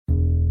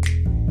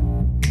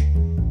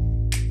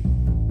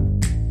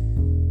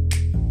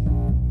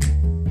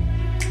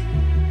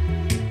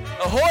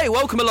Hey,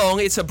 welcome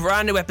along. It's a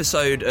brand new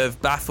episode of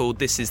Baffled.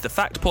 This is the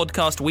Fact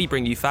Podcast. We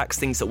bring you facts,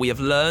 things that we have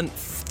learned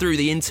through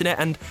the internet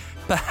and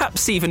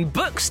perhaps even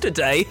books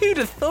today. Who'd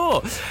have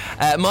thought?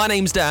 My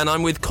name's Dan.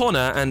 I'm with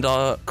Connor, and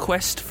our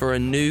quest for a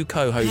new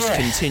co-host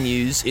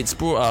continues. It's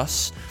brought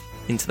us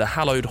into the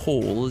hallowed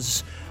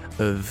halls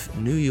of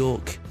New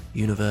York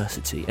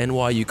University,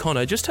 NYU.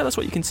 Connor, just tell us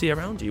what you can see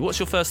around you. What's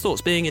your first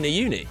thoughts being in a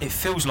uni? It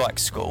feels like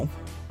school.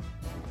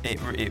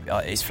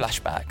 It's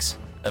flashbacks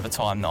of a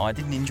time that I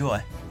didn't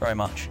enjoy very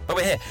much. But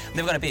we're here. I'm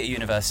never going to be at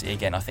university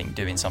again, I think,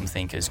 doing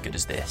something as good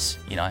as this,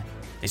 you know?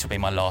 This will be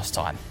my last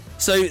time.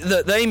 So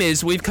the aim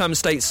is we've come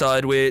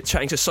stateside. We're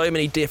chatting to so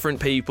many different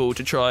people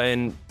to try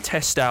and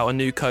test out a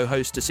new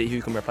co-host to see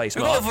who can replace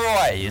Mark. We've got a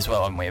variety as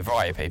well, haven't we? A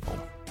variety of people.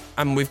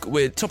 And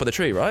we're top of the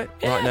tree, right?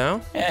 Yeah. Right now?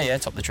 Yeah,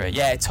 top of the tree.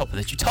 Yeah, top of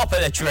the tree. Top of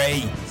the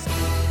tree!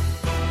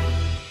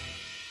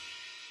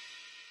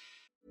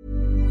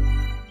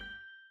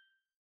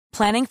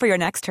 Planning for your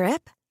next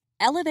trip?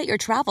 Elevate your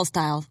travel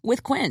style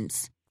with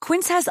Quince.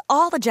 Quince has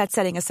all the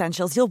jet-setting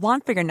essentials you'll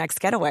want for your next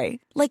getaway,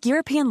 like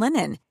European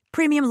linen,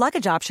 premium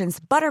luggage options,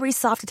 buttery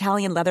soft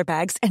Italian leather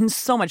bags, and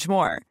so much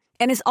more.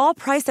 And is all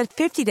priced at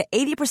 50 to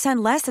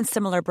 80% less than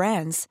similar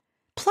brands.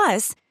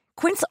 Plus,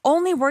 Quince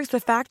only works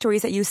with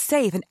factories that use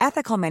safe and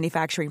ethical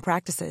manufacturing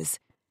practices.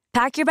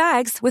 Pack your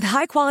bags with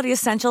high-quality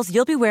essentials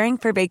you'll be wearing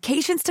for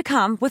vacations to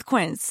come with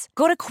Quince.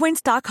 Go to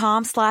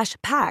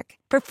quince.com/pack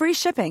for free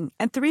shipping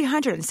and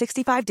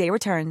 365-day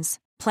returns.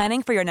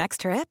 Planning for your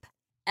next trip?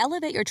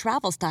 Elevate your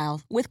travel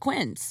style with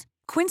Quince.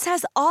 Quince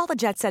has all the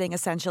jet-setting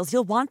essentials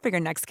you'll want for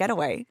your next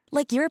getaway,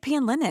 like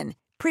European linen,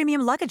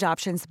 premium luggage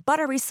options,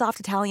 buttery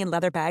soft Italian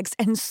leather bags,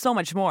 and so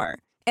much more.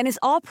 And is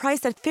all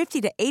priced at 50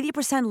 to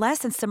 80% less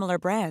than similar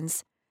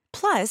brands.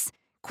 Plus,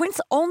 Quince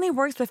only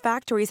works with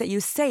factories that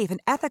use safe and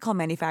ethical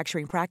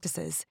manufacturing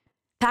practices.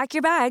 Pack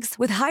your bags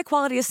with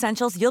high-quality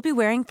essentials you'll be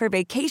wearing for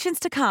vacations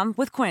to come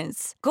with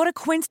Quince. Go to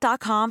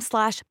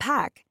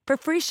quince.com/pack for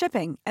free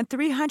shipping and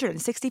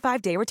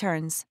 365-day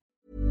returns.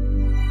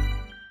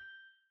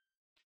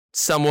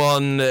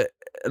 Someone,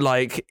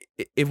 like,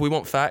 if we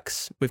want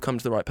facts, we've come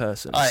to the right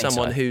person.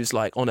 Someone who's,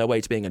 like, on their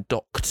way to being a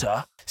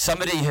doctor.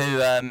 Somebody who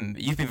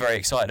you've been very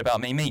excited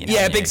about me meeting.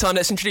 Yeah, big time.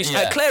 Let's introduce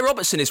Claire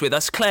Robertson is with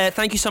us. Claire,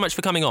 thank you so much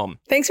for coming on.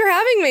 Thanks for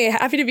having me.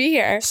 Happy to be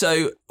here.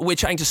 So we're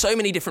chatting to so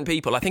many different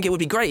people. I think it would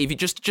be great if you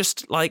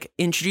just like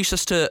introduce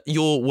us to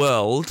your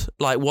world.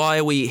 Like, why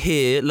are we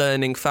here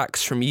learning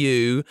facts from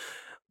you?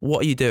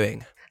 What are you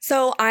doing?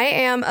 So I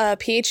am a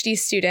PhD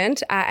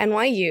student at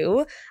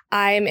NYU.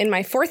 I'm in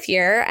my fourth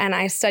year and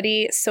I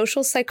study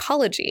social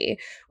psychology,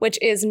 which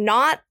is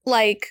not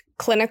like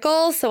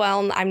clinical. So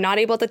I'm not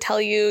able to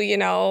tell you, you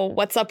know,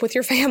 what's up with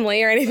your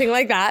family or anything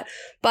like that.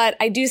 But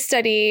I do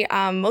study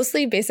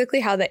mostly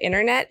basically how the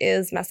internet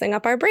is messing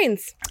up our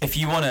brains. If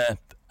you want to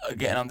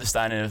get an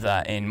understanding of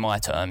that in my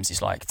terms,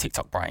 it's like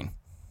TikTok brain.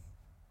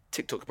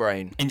 TikTok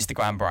brain.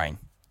 Instagram brain.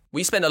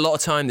 We spent a lot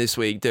of time this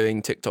week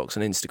doing TikToks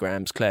and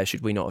Instagrams. Claire,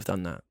 should we not have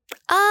done that?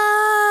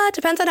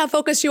 Depends on how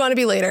focused you want to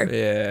be later.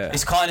 Yeah.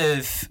 It's kind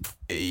of,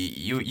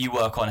 you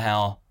work on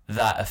how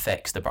that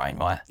affects the brain,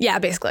 right? Yeah,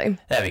 basically.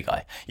 There we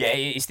go. Yeah,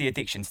 it's the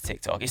addiction to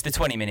TikTok. It's the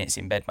 20 minutes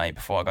in bed, mate,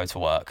 before I go to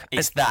work.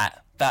 It's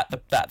that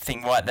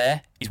thing right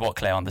there is what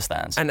Claire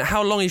understands. And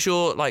how long is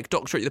your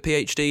doctorate, the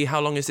PhD? How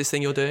long is this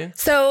thing you're doing?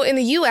 So in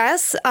the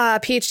US,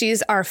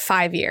 PhDs are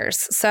 5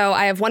 years. So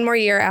I have one more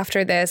year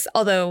after this,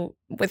 although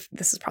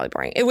this is probably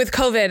boring. With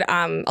COVID,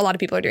 a lot of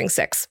people are doing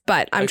 6,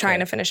 but I'm trying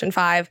to finish in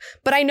 5.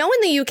 But I know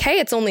in the UK,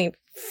 it's only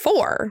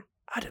 4.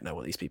 I don't know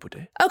what these people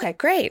do. Okay,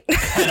 great.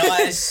 And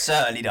I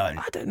certainly don't.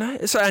 I don't know.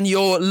 So, and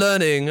you're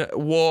learning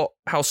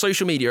how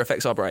social media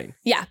affects our brain.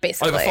 Yeah,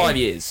 basically. Over 5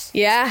 years.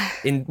 Yeah.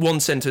 In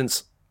one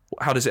sentence,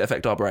 how does it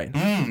affect our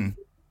brain?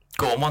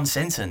 Go on, one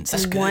sentence.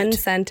 That's good. One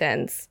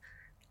sentence.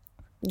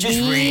 Just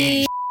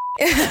read.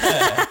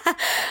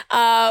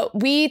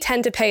 We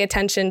tend to pay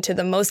attention to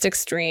the most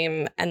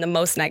extreme and the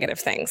most negative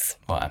things.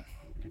 Right.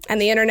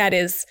 And the internet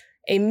is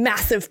a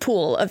massive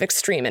pool of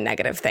extreme and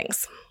negative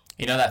things.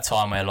 You know that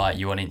time where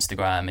you're on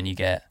Instagram and you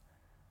get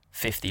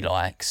 50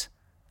 likes,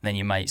 and then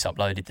your mate's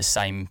uploaded the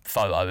same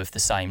photo of the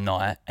same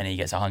night and he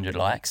gets 100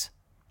 likes?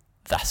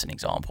 That's an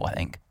example, I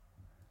think.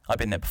 I've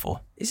been there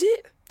before. Is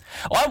it?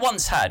 I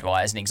once had,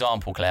 as an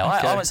example, Claire,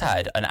 okay. I once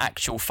had an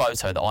actual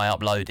photo that I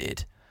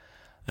uploaded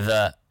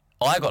that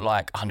I got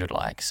 100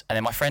 likes, and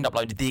then my friend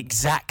uploaded the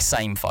exact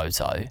same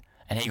photo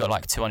and he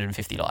got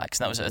 250 likes.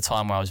 And that was at a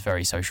time where I was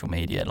very social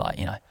media, it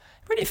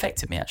really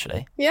affected me,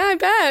 actually. Yeah, I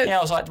bet. Yeah,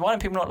 I was like, why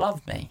don't people not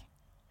love me?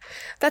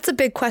 That's a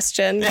big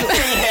question. Yeah.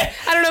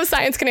 I don't know if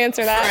science can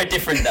answer that. For a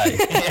different day.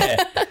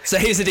 Yeah. So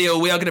here's the deal.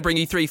 We are going to bring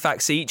you 3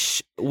 facts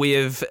each. We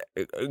have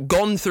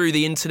gone through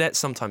the internet,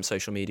 sometimes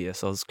social media,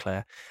 says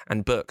Claire,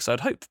 and books.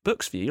 I'd hope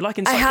books for you. You like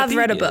encyclopedias? I have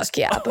read a book,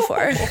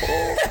 before.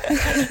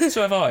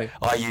 So have I.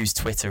 I use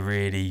Twitter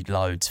really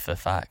loads for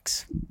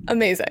facts.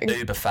 Amazing.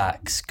 Uber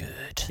facts,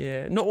 good.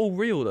 Yeah, not all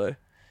real though.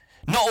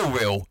 Not all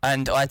real,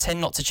 and I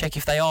tend not to check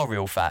if they are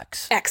real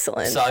facts.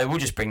 Excellent. So we'll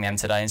just bring them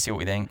today and see what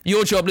we think.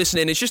 Your job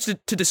listening is just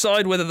to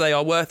decide whether they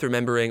are worth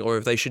remembering or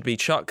if they should be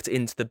chucked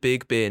into the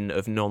big bin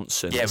of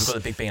nonsense. Yeah, we've got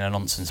the big bin of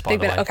nonsense, by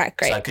the way. Okay,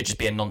 great. So it could just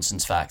be a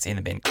nonsense fact in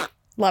the bin.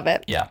 Love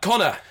it. Yeah.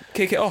 Connor,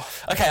 kick it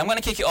off. Okay, I'm going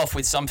to kick it off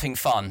with something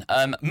fun.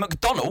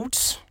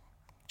 McDonald's.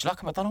 Do you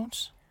like a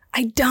McDonald's?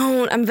 I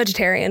don't. I'm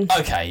vegetarian.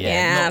 Okay,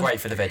 yeah. Not great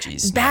for the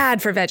veggies.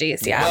 Bad for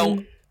veggies, yeah.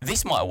 Well,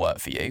 this might work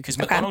for you because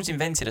McDonald's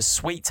invented a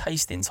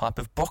sweet-tasting type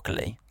of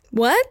broccoli.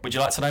 What? Would you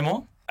like to know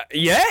more?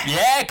 Yeah?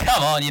 Yeah,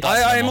 come on. You'd like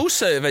to know I am more.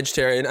 also a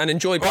vegetarian and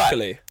enjoy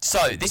broccoli. Right.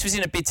 So, this was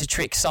in a bid to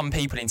trick some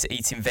people into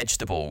eating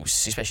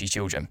vegetables, especially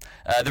children.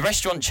 The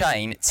restaurant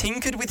chain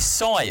tinkered with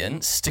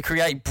science to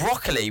create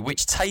broccoli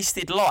which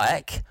tasted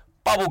like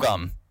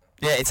bubblegum.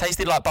 Yeah, it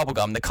tasted like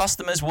bubblegum. The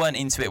customers weren't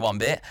into it one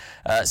bit.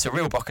 So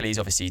real broccoli is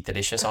obviously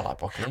delicious. I like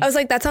broccoli. I was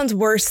like, that sounds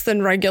worse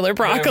than regular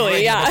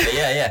broccoli. Yeah, Yeah. broccoli,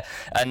 yeah.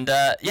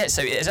 And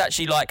so it is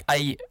actually like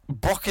a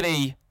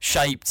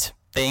broccoli-shaped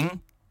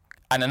thing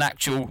and an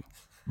actual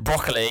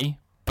broccoli,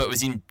 but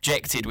was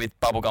injected with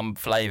bubblegum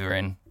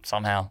flavouring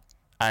somehow.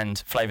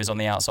 And flavours on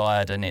the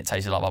outside, and it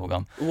tasted like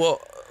bubblegum.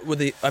 What were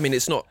the... I mean,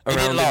 it's not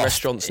around in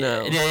restaurants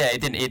now. Yeah, it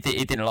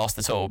didn't last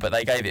at all, but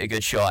they gave it a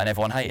good shot and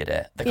everyone hated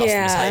it. The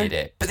customers hated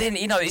it. But then,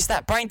 it's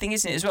that brain thing,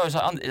 isn't it, as well? It's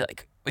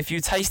like if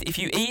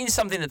you're eating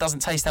something that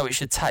doesn't taste how it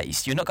should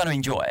taste, you're not going to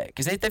enjoy it.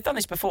 Because they've done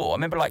this before. I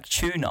remember, like,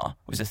 tuna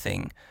was a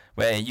thing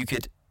where you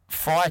could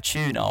fry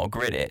tuna or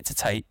grill it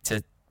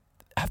to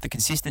have the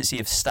consistency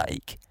of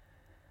steak,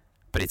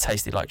 but it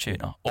tasted like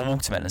tuna. Or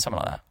watermelon,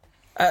 something like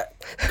that.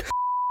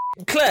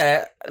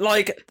 Claire,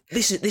 like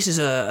this is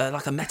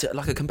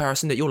a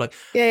comparison that you're like.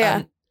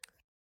 Yeah.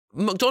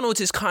 McDonald's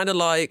is kind of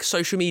like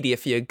social media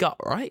for your gut,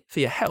 right?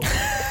 For your health.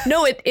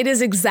 No, it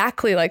is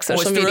exactly like Or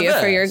it's social the media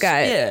for reverse. your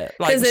gut. Yeah,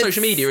 like 'Cause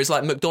social media is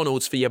like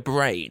McDonald's for your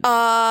brain.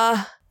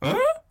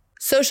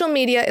 Social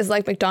media is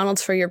like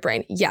McDonald's for your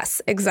brain.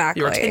 Yes,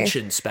 exactly. Your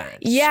attention span.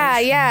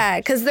 Yeah,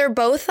 because they're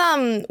both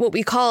what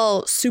we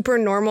call super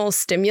normal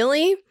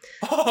stimuli.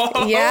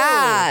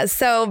 Yeah,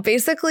 so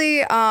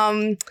basically,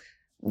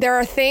 there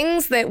are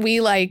things that we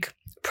like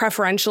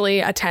preferentially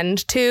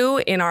attend to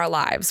in our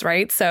lives,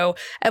 right? So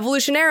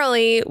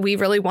evolutionarily, we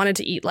really wanted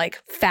to eat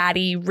like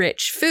fatty,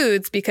 rich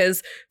foods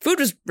because food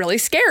was really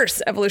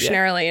scarce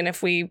evolutionarily. Yeah. And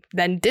if we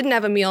then didn't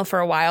have a meal for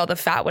a while, the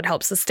fat would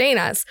help sustain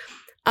us.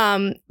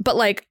 But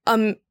like,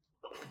 I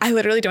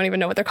literally don't even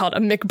know what they're called. A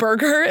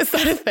McBurger? Is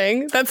that a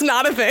thing? That's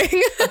not a thing.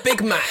 A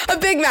Big Mac. A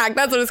Big Mac.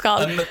 That's what it's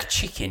called. A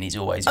McChicken is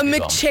always a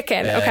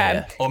McChicken. Yeah, okay.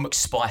 Yeah. Or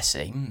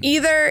McSpicy.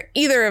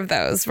 Either of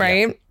those,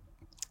 right? Yeah.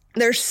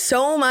 They're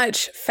so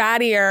much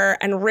fattier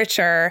and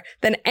richer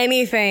than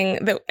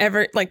anything that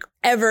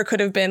ever could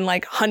have been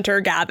like hunter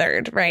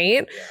gathered,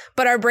 right?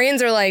 But our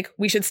brains are like,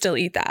 we should still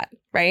eat that,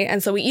 right?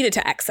 And so we eat it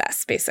to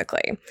excess,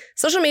 basically.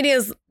 Social media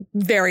is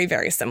very,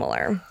 very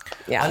similar.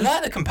 Yeah. I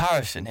like the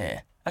comparison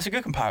here. That's a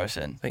good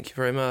comparison. Thank you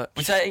very much.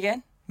 Would you say it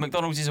again?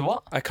 McDonald's is a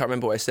what? I can't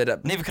remember what I said.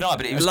 Neither can I,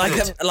 but it was like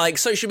good. Like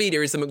social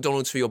media is the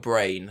McDonald's for your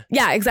brain.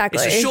 Yeah,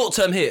 exactly. It's a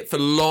short-term hit for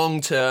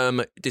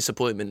long-term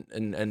disappointment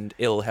and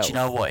ill health. Do you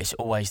know what? It's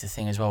always the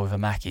thing as well with a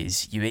Mac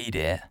is you eat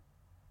it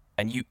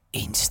and you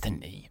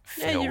instantly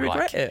feel you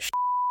regret it.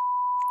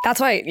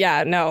 That's why,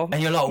 no.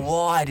 And you're like,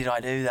 why did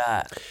I do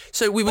that?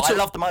 So we were. I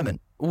love the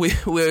moment. We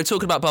were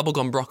talking about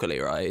bubblegum broccoli,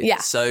 right? Yeah.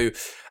 So,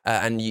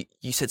 and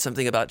you said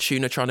something about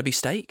tuna trying to be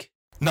steak.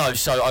 No,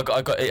 so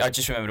I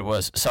just remembered it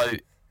was. So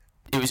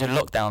it was a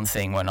lockdown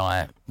thing when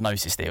I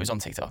noticed it. It was on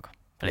TikTok.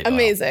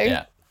 Amazing.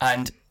 Yeah.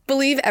 And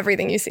believe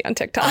everything you see on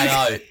TikTok. I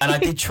know. And I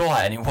did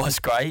try it and it was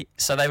great.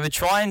 So they were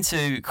trying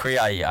to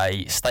create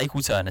a steak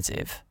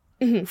alternative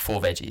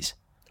for veggies.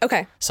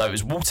 Okay. So it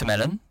was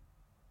watermelon.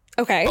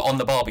 Okay. But on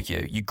the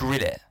barbecue, you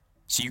grill it.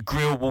 So you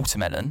grill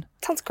watermelon.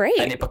 Sounds great.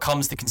 And it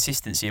becomes the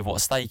consistency of what a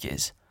steak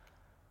is.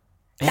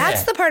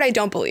 That's the part I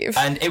don't believe.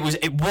 And it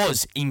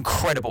was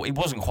incredible. It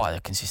wasn't quite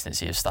the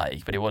consistency of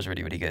steak, but it was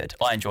really, really good.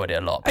 I enjoyed it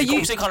a lot. But it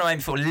also kind of made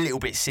me feel a little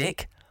bit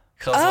sick.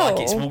 Because I was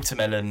like, it's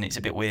watermelon, it's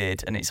a bit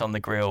weird, and it's on the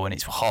grill, and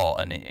it's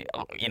hot, and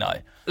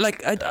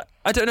Like,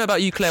 I don't know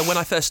about you, Claire. When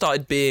I first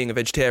started being a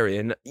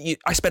vegetarian,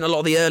 I spent a lot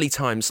of the early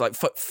times like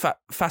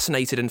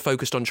fascinated and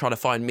focused on trying to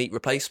find meat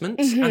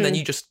replacements, and then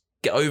you just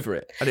get over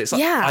it. And it's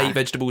like, I eat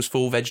vegetables,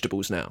 full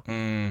vegetables now.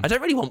 I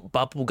don't really want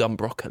bubblegum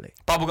broccoli.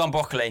 Bubblegum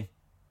broccoli.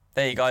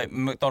 There you go.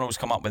 McDonald's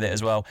come up with it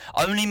as well.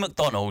 Only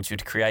McDonald's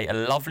would create a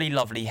lovely,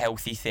 lovely,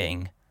 healthy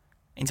thing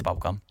into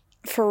bubblegum.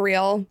 For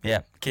real.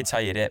 Yeah. Kids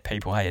hated it.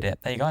 People hated it.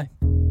 There you go.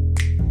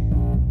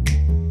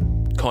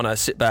 Connor,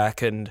 sit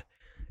back and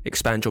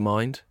expand your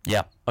mind.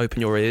 Yeah.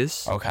 Open your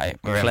ears. Okay.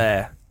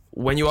 Claire,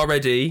 when you are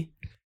ready,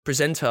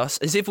 present us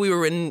as if we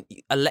were in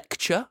a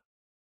lecture.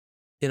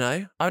 You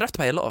know, I would have to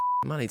pay a lot of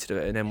money to do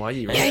it in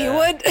NYC. Right? Yeah, you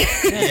would.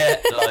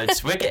 Yeah,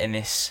 loads. We're getting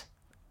this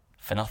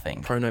for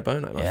nothing. Pro no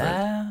bono, my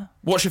friend.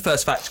 What's your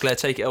first fact, Claire?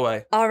 Take it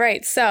away. All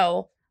right.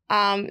 So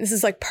this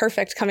is like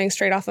perfect coming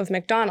straight off of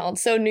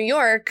McDonald's. So New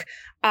York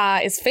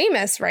is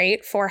famous,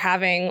 right, for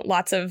having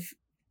lots of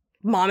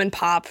mom and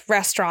pop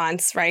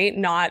restaurants, right?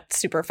 Not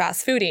super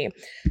fast foody.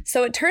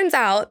 So it turns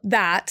out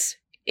that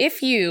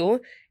if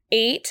you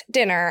ate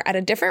dinner at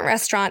a different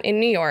restaurant in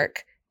New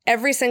York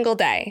every single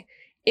day,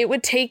 it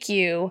would take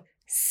you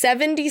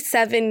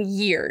 77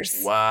 years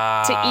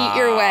to eat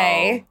your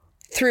way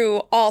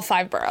through all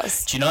 5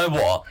 boroughs. Do you know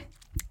what?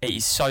 It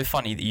is so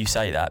funny that you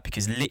say that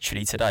because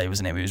literally today,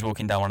 wasn't it? We was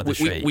walking down one of the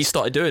streets. We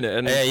started doing it.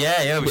 And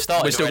yeah, we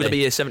started. We're still going to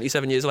be here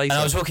 77 years later. And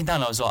I was walking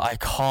down, I was like, I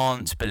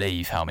can't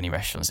believe how many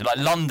restaurants. Like,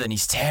 London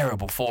is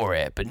terrible for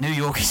it, but New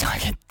York is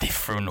like a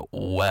different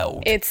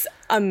world. It's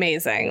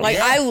amazing. Like,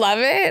 I love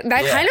it.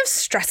 That kind of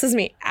stresses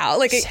me out.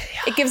 Like,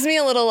 it gives me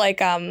a little,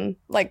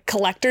 like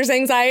collector's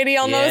anxiety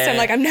almost. I'm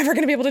like, I'm never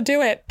going to be able to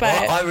do it.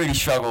 But I really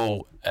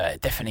struggle,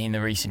 definitely in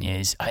the recent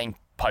years, I think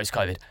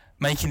post-COVID,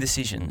 making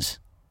decisions.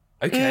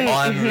 Okay.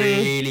 I'm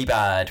really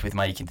bad with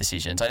making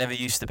decisions. I never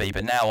used to be,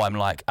 but now I'm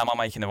like, am I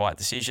making the right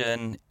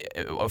decision?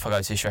 If I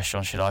go to this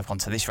restaurant, should I have gone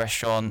to this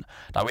restaurant?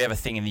 Like, we have a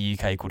thing in the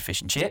UK called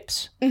fish and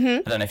chips. I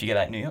don't know if you get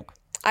that in New York.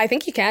 I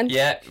think you can.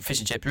 Yeah, fish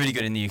and chips, really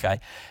good in the UK.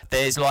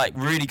 There's like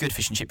really good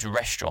fish and chips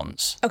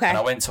restaurants. Okay. And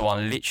I went to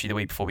one literally the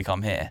week before we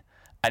come here,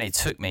 and it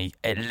took me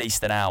at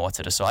least an hour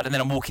to decide. And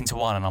then I'm walking to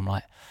one and I'm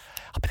like,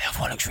 oh, but the other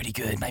one looks really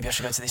good. Maybe I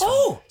should go to this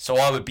one. So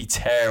I would be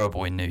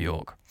terrible in New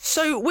York.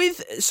 So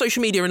with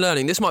social media and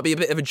learning, this might be a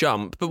bit of a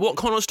jump, but what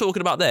Connor's talking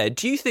about there,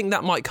 do you think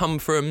that might come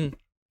from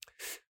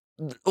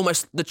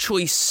almost the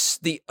choice,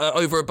 the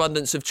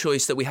overabundance of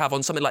choice that we have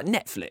on something like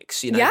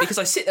Netflix? You know, because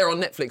I sit there on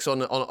Netflix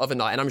on of a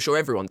night, and I'm sure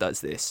everyone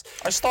does this.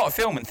 I start a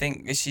film and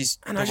think this is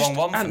the wrong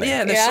one for me.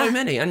 Yeah, there's so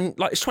many, and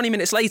like it's 20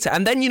 minutes later,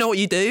 and then you know what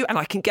you do, and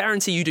I can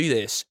guarantee you do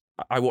this.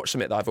 I watch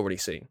something that I've already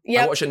seen.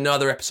 I watch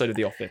another episode of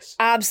The Office.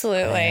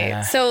 Absolutely.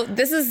 Yeah. So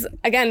this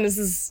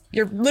is,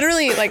 you're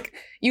literally like,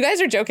 you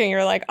guys are joking.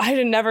 You're like, I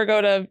should never go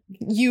to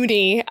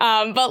uni.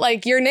 But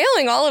like, you're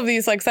nailing all of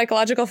these like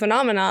psychological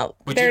phenomena.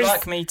 Would you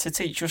like me to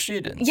teach your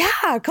students?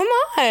 Yeah, come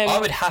on. I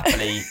would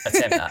happily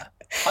attempt that.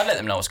 I'd let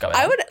them know what's going on.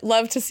 I would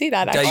love to see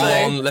that, actually.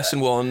 Day 1, lesson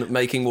 1,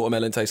 making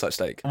watermelon taste like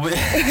steak. Would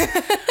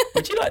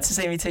you like to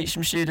see me teach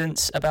some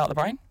students about the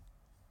brain?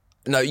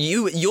 No,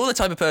 you're the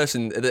type of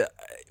person that...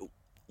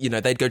 You know,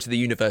 they'd go to the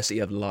University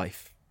of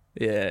Life.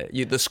 Yeah.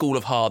 The School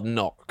of Hard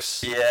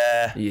Knocks.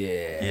 Yeah.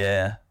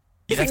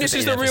 You think this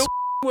is the real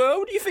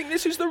world? You think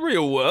this is the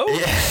real world?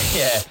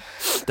 Yeah.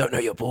 Don't know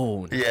you're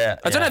born. Yeah.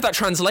 I don't know if that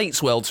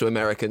translates well to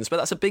Americans, but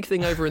that's a big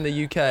thing over in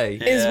the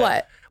UK. Is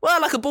what? Well,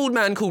 like a bald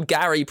man called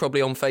Gary,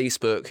 probably on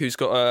Facebook, who's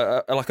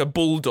got like a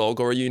bulldog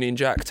or a Union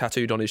Jack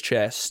tattooed on his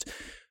chest.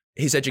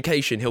 His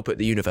education, he'll put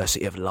the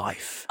University of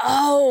Life.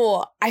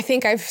 Oh, I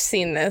think I've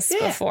seen this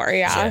before,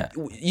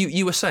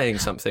 You were saying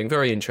something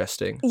very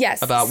interesting.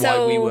 Yes. About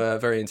why we were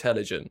very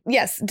intelligent.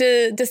 Yes,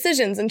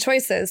 decisions and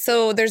choices.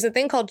 So there's a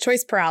thing called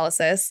choice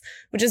paralysis,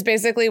 which is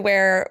basically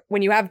where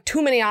when you have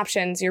too many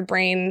options, your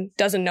brain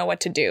doesn't know what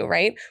to do,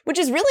 right? Which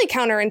is really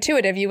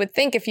counterintuitive. You would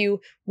think if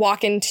you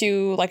walk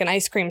into like an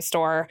ice cream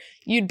store,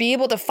 you'd be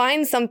able to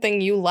find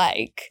something you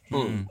like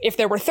if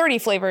there were 30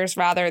 flavors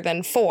rather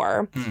than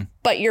 4.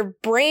 But your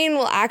brain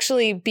will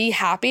actually be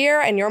happier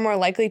and you're more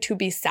likely to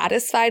be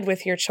satisfied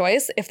with your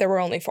choice if there were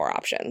only 4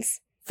 options.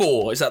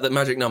 4? Is that the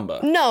magic number?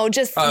 No,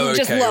 just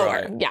lower.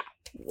 Right. Yeah.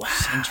 Wow.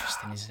 It's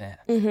interesting, isn't it?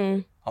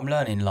 Mm-hmm. I'm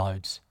learning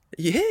loads.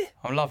 Yeah.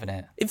 I'm loving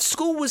it. If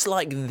school was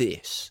like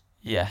this,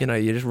 you know,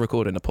 you're just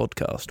recording a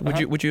podcast,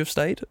 would you have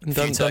stayed and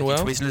done well?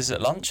 Turkey Twizzlers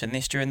at lunch and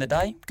this during the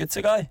day, good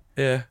to go.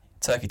 Yeah.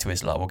 Turkey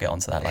Twizzler, we'll get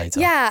onto that later.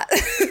 Yeah.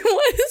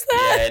 What is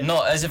that? Yeah,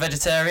 not as a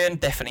vegetarian,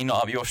 definitely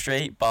not up your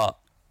street, but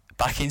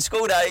back in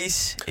school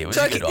days, it was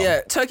a good one.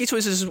 Yeah, Turkey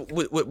Twizzlers,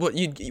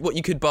 what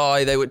you could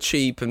buy, they were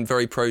cheap and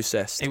very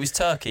processed. It was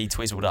turkey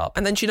twizzled up.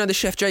 And then do you know the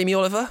chef Jamie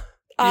Oliver?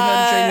 Have you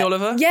heard of Jamie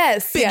Oliver?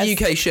 Yes.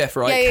 Big UK chef,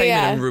 right? Yeah, Came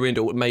in and ruined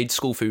it, made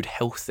school food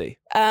healthy.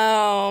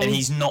 Oh. And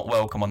he's not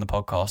welcome on the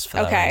podcast for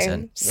that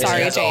reason.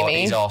 Sorry,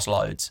 Jamie. He's asked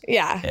loads.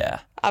 Yeah.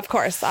 Of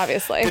course,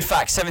 obviously. Good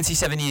fact,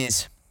 77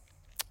 years.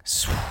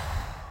 So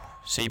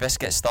you best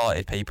get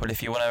started, people.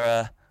 If you want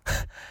to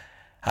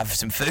have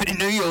some food in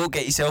New York,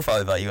 get yourself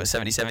over. You've got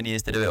 77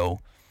 years to do it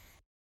all.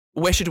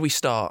 Where should we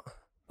start?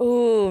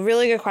 Ooh,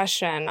 really good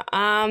question.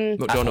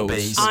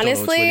 McDonald's.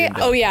 Honestly,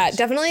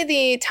 definitely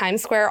the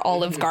Times Square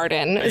Olive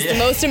Garden is the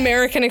most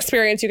American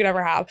experience you could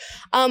ever have.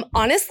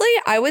 Honestly,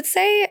 I would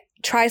say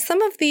try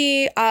some of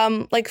the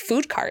like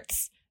food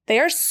carts. They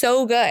are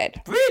so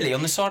good. Really?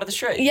 On the side of the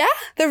street? Yeah,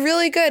 they're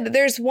really good.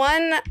 There's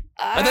one...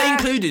 Are they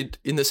included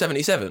in the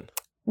 77?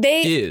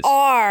 They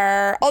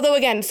are. Although,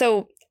 again,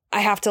 so I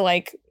have to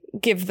like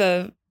give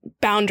the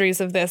boundaries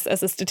of this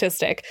as a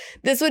statistic.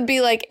 This would be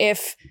like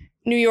if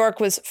New York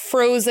was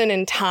frozen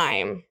in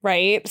time,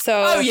 right?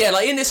 So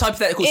like in this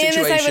hypothetical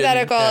situation.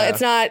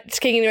 It's not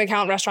taking into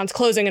account restaurants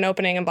closing and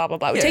opening and blah, blah,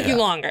 blah. It would take you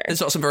longer. It's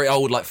not some very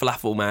old like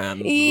falafel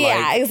man.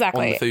 Yeah,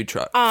 exactly. On the food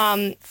truck.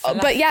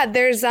 But yeah,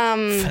 there's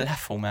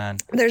falafel man.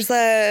 There's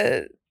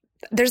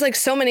like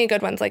so many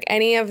good ones. Like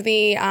any of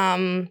the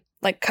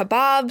like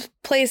kebab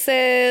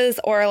places,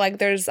 or like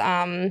there's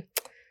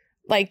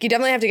Like, you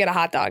definitely have to get a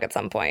hot dog at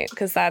some point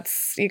because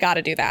you got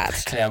to do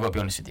that. Claire, I've got to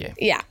be honest with you.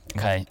 Yeah.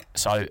 Okay,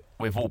 so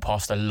we've walked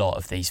past a lot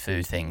of these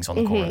food things on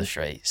the corner of the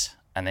streets,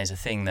 and there's a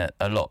thing that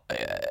a lot,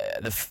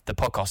 the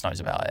podcast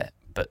knows about it,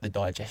 but the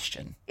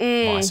digestion,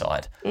 my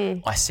side.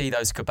 I see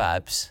those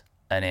kebabs,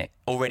 and it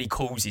already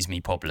causes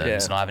me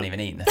problems, and I haven't even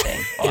eaten the thing.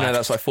 You know,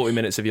 that's like 40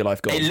 minutes of your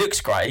life gone. It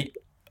looks great,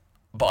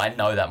 but I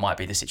know that might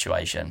be the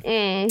situation.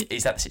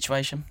 Is that the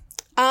situation?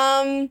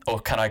 Or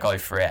can I go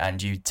for it and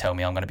you tell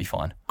me I'm going to be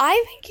fine?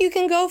 I think you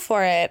can go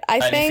for it. I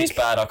think if it's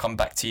bad, I'll come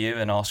back to you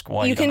and ask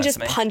why you you can done just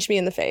that to me. punch me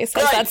in the face.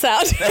 Great. How's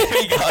that sound? There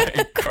we go.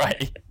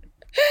 Great.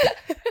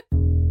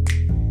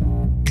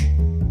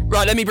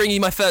 Right, let me bring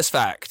you my first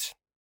fact.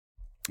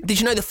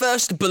 Did you know the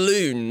first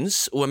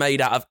balloons were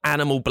made out of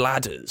animal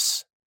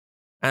bladders?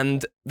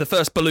 And the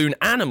first balloon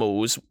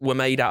animals were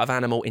made out of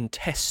animal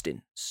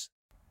intestines.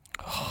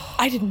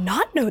 I did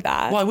not know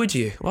that. Why would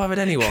you? Why would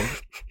anyone?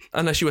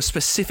 Unless you were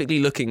specifically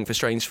looking for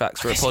strange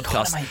facts for a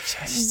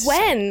podcast.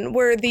 When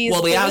were these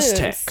Well, the balloons?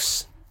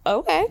 Aztecs.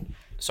 Okay.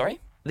 Sorry?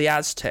 The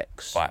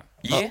Aztecs. Right.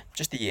 Year?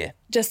 Just a year.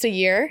 Just a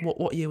year?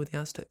 What year were the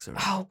Aztecs around?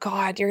 Oh,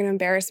 God, you're going to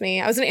embarrass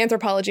me. I was an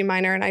anthropology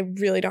minor and I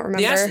really don't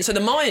remember. So the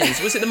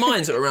Mayans, was it the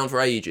Mayans that were around for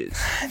ages?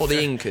 Or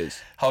the Incas?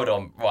 Hold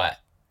on. Right.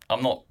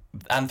 I'm not...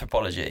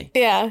 Anthropology.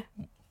 Yeah.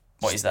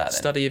 What is that then?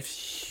 Study of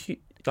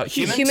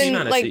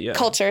Human like, yeah.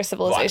 culture,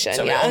 civilization. Right.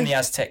 So yeah. we're on the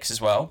Aztecs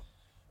as well.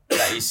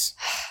 That is...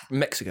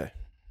 Mexico.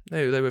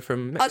 No, they were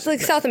from Mexico.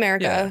 Like South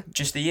America. Yeah.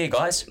 Just a year,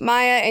 guys.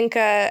 Maya,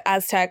 Inca,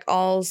 Aztec,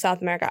 all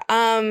South America.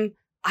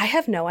 I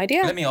have no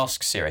idea. Let me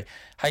ask Siri.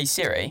 Hey,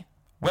 Siri,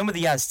 when were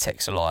the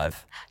Aztecs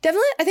alive?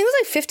 Definitely, I think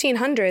it was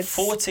like 1500s.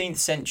 14th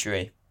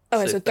century.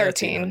 Oh, so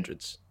 13.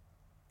 1300s.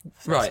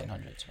 Right.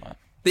 1300s, right.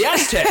 The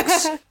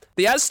Aztecs.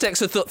 The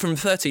Aztecs are thought from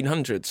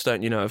 1300s,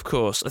 don't you know, of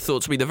course, are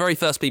thought to be the very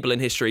first people in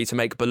history to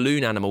make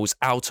balloon animals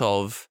out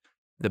of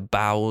the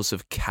bowels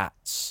of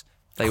cats.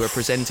 They were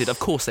presented, of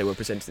course they were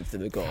presented to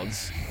the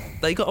gods.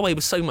 They got away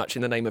with so much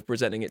in the name of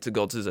presenting it to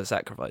gods as a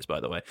sacrifice, by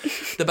the way.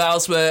 The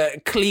bowels were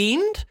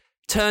cleaned,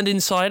 turned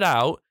inside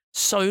out,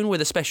 sewn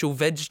with a special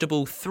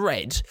vegetable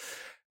thread,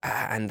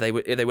 and they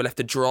were left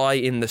to dry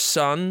in the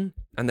sun,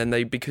 and then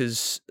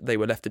because they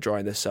were left to dry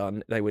in the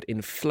sun, they would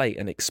inflate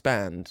and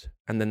expand,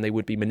 and then they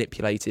would be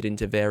manipulated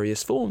into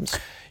various forms.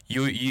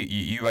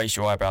 You raised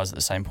your eyebrows at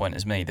the same point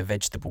as me. The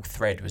vegetable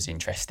thread was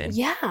interesting.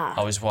 Yeah.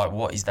 I was like,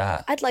 what is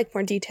that? I'd like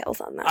more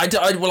details on that.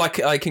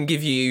 I can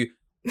give you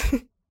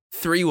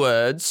 3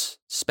 words,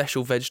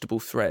 special vegetable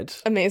thread.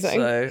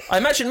 Amazing. So I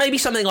imagine maybe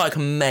something like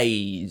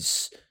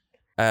maize.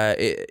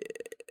 Because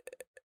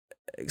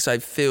I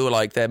feel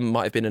like there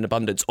might have been an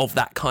abundance of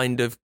that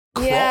kind of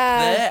crop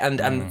there,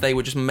 and they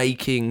were just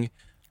making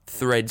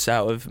threads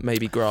out of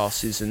maybe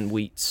grasses and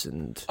wheats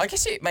and... I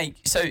guess it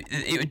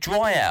would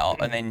dry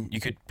out and then you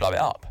could blow it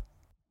up.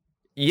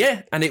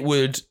 Yeah, and it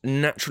would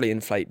naturally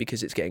inflate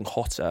because it's getting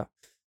hotter,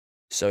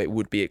 so it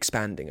would be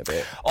expanding a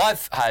bit.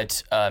 I've had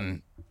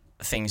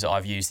things that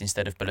I've used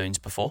instead of balloons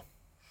before.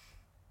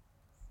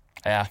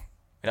 Yeah,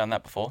 we've done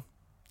that before.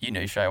 You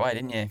knew straight away,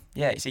 didn't you?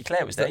 Yeah, you see,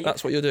 Claire was there.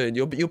 That's what you're doing.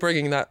 You're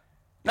bringing that...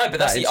 No, but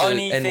that's the into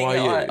only thing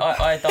NYU. that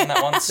I had done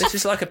that once. This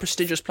is like a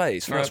prestigious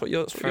place. That's what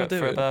you're doing.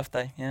 For a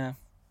birthday, yeah.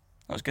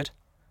 That was good.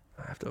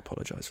 I have to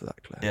apologise for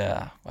that, Claire.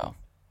 Yeah, well.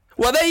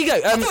 Well, there you go.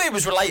 I thought it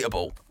was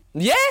relatable.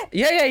 Yeah.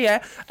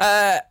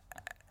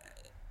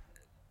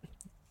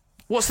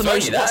 What's the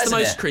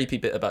most creepy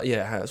bit about...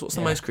 Yeah, it has. What's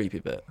the most creepy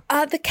bit?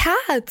 The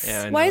cats.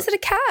 Yeah, Why is it a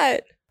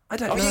cat? I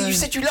don't know. You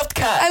said you loved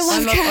cats. I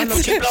love cats.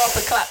 Would you blow up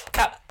a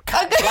cat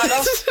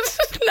bladder?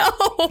 No.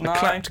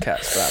 Clapped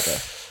cat's bladder.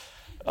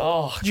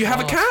 Oh, Do you have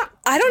a cat?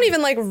 I don't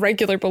even like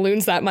regular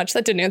balloons that much.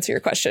 That didn't answer your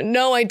question.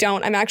 No, I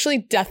don't. I'm actually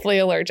deathly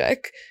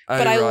allergic,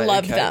 but I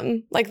love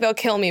them. Like, they'll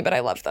kill me, but I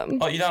love them.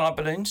 Oh, you don't like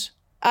balloons?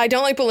 I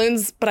don't like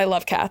balloons, but I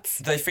love cats.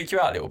 Do they freak you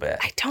out a little bit?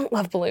 I don't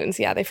love balloons.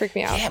 Yeah, they freak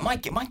me out. Yeah, my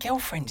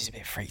girlfriend is a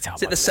bit freaked out.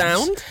 Is it the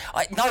sound?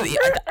 I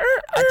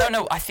don't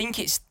know. I think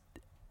it's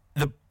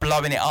the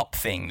blowing it up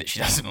thing that she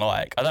doesn't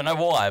like. I don't know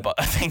why, but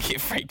I think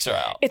it freaks her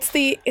out. It's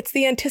the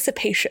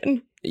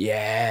anticipation.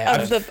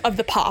 Yeah. Of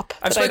the pop.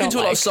 I've spoken to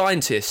a lot of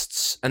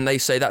scientists, and they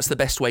say that's the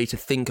best way to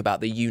think about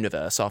the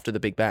universe after the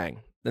Big Bang.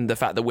 And the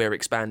fact that we're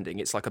expanding,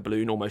 it's like a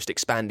balloon almost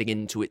expanding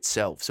into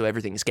itself. So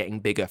everything's getting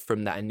bigger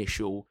from that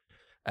initial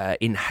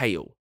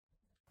inhale.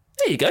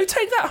 There you go.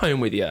 Take that home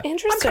with you.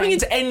 Interesting. I'm coming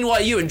into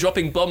NYU and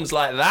dropping bombs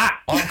like that.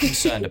 I'm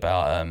concerned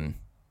about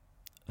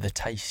the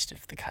taste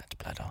of the cat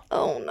bladder.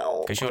 Oh,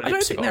 no. Because your I don't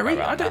lips think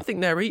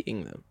they're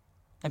eating them.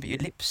 No, but your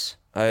lips.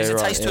 Oh, There's a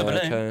right, taste to a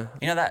balloon. okay.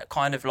 You know that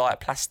kind of like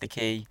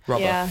plasticky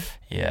Rubber. Yeah.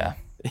 Yeah.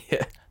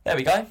 Yeah. There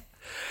we go.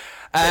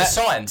 Bit of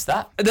science,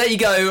 that. There you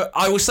go.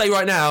 I will say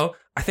right now,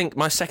 I think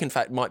my second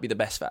fact might be the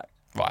best fact.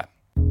 Right.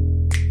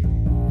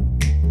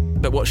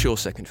 But what's your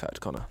second fact,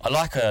 Connor? I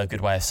like a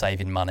good way of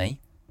saving money.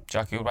 Do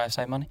you like a good way of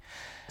saving money?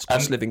 It's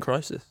cost of living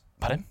crisis.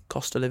 Pardon?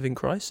 Cost of living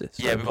crisis.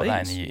 Yeah, we've got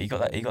that in the you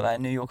got that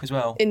in New York as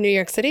well. In New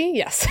York City?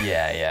 Yes.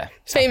 Yeah.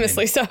 It's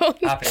Famously so.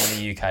 happening in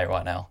the UK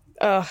right now.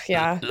 Oh,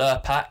 yeah.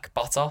 Lurpak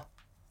butter.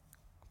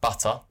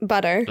 Butter.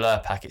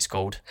 Lurpak, it's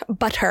called.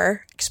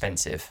 Butter.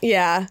 Expensive.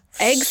 Yeah.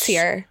 Eggs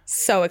here,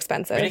 so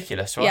expensive.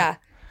 Ridiculous, right? Yeah.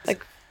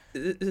 Like,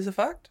 Is this a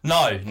fact?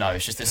 No,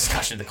 it's just a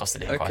discussion of the cost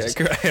of living crisis.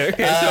 Okay, great.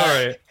 Okay,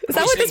 sorry. is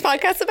that what this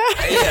podcast's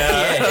about?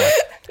 Yeah.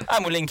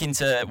 And we'll link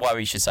into why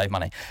we should save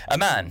money. A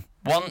man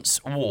once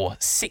wore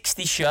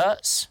 60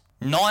 shirts,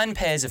 9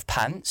 pairs of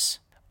pants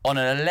on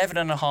an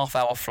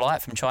 11.5-hour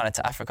flight from China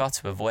to Africa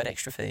to avoid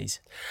extra fees.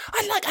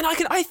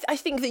 I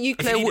think that you, If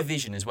Claire, you need a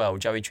vision as well,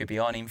 Joey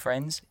Tribbiani and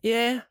Friends.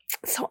 yeah.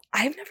 So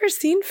I've never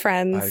seen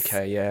Friends.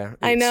 Okay, yeah.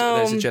 I know.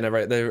 There's a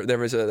generator.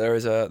 There is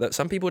a that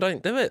some people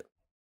don't do it,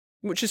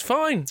 which is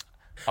fine.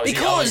 I was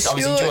You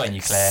look enjoying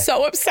you, Claire.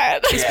 So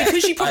upset. It's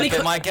because you probably.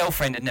 But my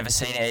girlfriend had never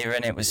seen it either,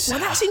 and it was. Well,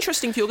 that's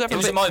interesting for your It girlfriend.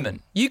 was a but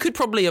moment. You could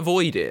probably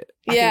avoid it.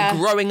 I Yeah.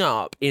 think growing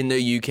up in the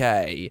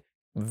UK,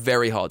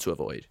 very hard to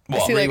avoid.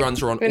 What? See, like,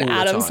 Reruns are on all when the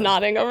Adam's time.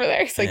 nodding over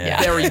there. It's like,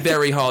 Yeah. Very,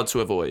 very hard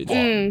to avoid.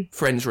 Mm.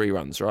 Friends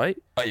reruns, right?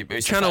 Oh, it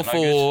was Channel no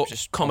good. 4,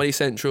 Just Comedy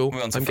Central.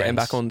 move on to I'm getting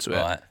Friends. back onto it.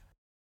 Right.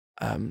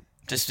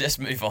 Just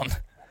move on.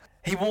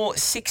 He wore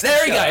 60 There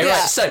we go.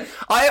 shirts. Yeah. Right. So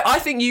I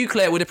think you,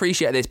 Claire, would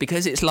appreciate this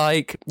because it's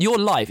like your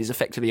life is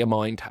effectively a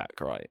mind hack,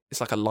 right? It's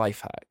like a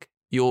life hack.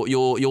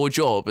 Your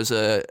job as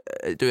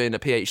doing a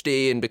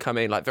PhD and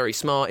becoming like very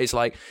smart is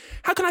like,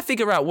 how can I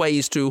figure out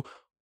ways to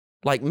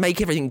like make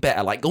everything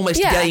better, like almost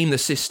Yeah. game the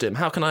system?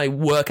 How can I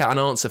work out an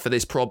answer for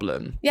this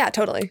problem? Yeah,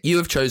 totally. You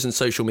have chosen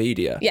social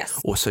media. Yes.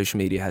 Or social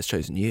media has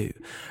chosen you.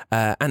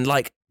 And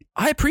like,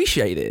 I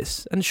appreciate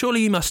this. And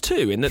surely you must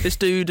too, in that this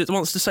dude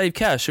wants to save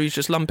cash, so he's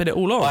just lumping it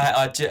all on.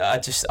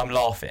 I'm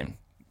laughing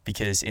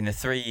because in the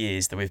 3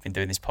 years that we've been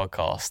doing this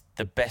podcast,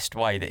 the best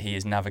way that he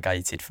has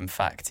navigated from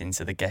fact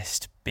into the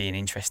guest being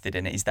interested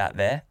in it is that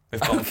there. We've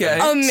gone Okay.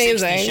 from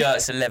Amazing. 60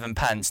 shirts, 11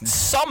 pants, and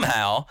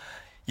somehow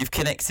you've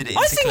connected it into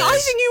I think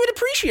you would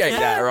appreciate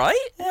that, right?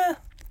 Yeah.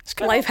 It's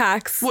good. Life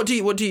hacks. What do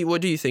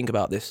you think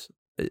about this?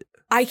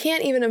 I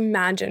can't even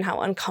imagine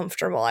how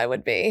uncomfortable I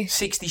would be.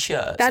 60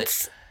 shirts.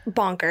 That's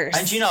bonkers.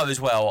 And you know as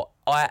well,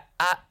 I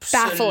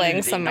absolutely...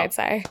 Baffling, some might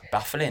say.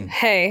 Baffling.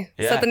 Hey,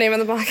 is Yeah. that the name of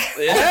the podcast?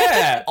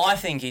 Yeah. I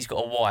think he's got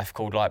a wife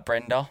called like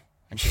Brenda,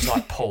 and she's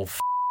like, Paul,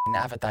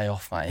 have a day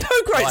off, mate.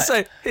 Oh, great. Like,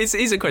 So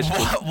here's a question.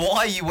 why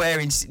are you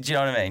wearing... Do you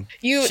know what I mean?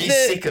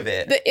 She's sick of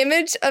it. The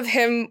image of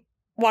him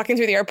walking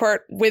through the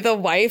airport with a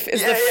wife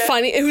is Yeah, yeah.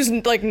 funny. Who's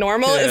like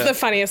normal is Yeah. the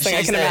funniest thing I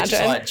She's can there imagine.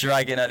 just like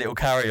dragging her little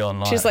carry-on.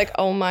 Like, She's like,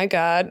 oh my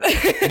God.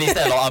 and he's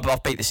there like,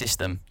 I've beat the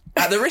system.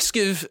 At the risk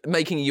of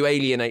making you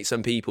alienate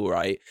some people,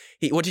 right?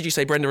 What did you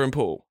say, Brenda and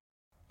Paul?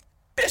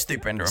 Let's do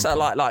Brenda and So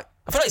Paul. like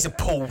I feel like it's a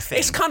Paul thing.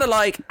 it's kind of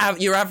like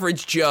your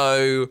average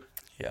Joe.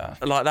 Yeah.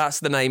 Like that's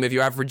the name of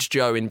your average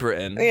Joe in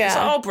Britain. Yeah. It's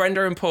like, oh,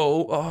 Brenda and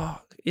Paul. Oh,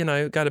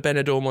 go to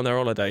Benidorm on their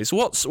holidays.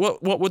 What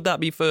would that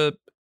be for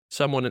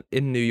someone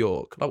in New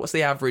York? Like, what's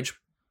the average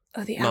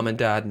Oh, the mum and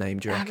dad name?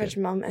 Do you average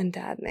reckon? mum and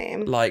dad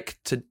name. Like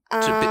to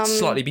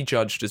slightly be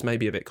judged as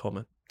maybe a bit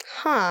common.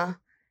 Huh.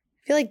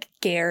 I feel like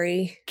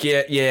Gary.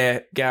 Yeah,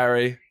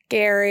 Gary.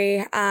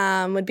 Gary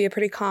would be a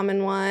pretty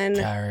common one.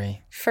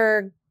 Gary.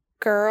 For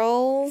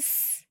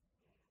girls.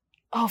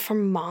 Oh, for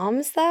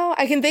moms though?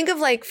 I can think of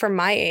like for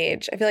my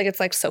age, I feel like it's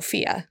like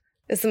Sophia.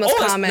 It's the most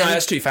common. No,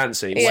 that's too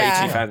fancy.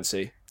 Yeah. Way too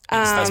fancy.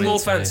 Um, That's more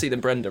fancy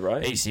than Brenda,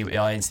 right?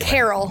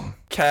 Carol.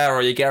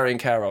 Carol, you're Gary and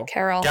Carol.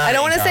 Carol. Gary I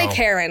don't want to say Carol.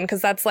 Karen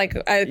because that's like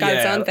got its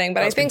Yeah, own thing, but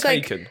I that's been think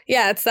like taken.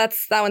 yeah, that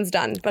one's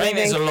done. But I think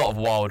there's a lot of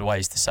wild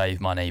ways to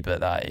save money, but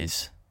that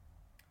is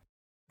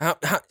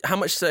How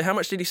much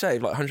did he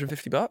save? Like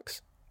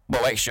 $150?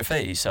 well extra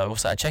fees. So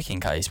what's that? A checking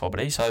case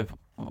probably. So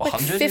like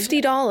 100.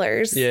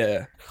 $50.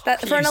 Yeah. That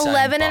for an Keep saying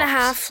 11 and a bucks.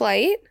 half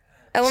flight,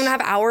 11 and a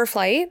half hour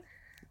flight.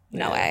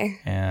 No way.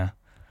 Yeah.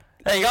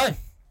 There you go.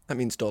 That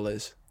means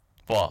dollars.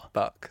 What?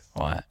 Bucks.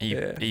 Right. Are you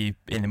Yeah.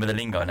 in with the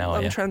lingo now? Are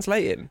I'm you?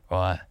 translating.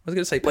 Right. I was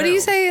going to say pounds. What do you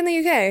say in the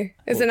UK?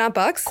 Is it not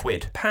bucks?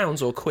 Quid.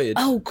 Pounds or quid?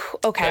 Oh,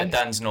 okay.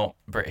 Dan's not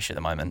British at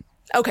the moment.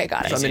 Okay,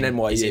 got it. I'm in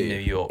NYC. He's in New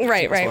York.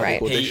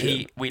 Right.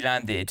 We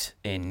landed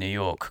in New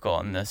York, got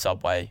on the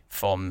subway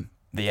from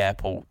the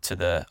airport to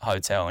the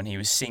hotel, and he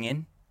was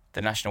singing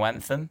the national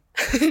anthem.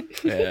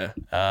 Yeah.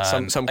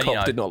 Some and, cop you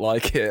know, did not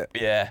like it.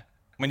 Yeah.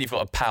 When you've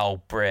got a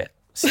pal Brit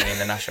singing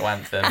the national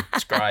anthem,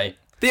 it's great.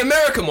 The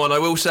American one, I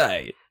will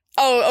say.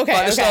 Oh, okay.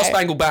 Like the Star okay.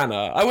 Spangled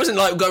Banner. I wasn't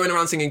like going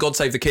around singing God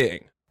Save the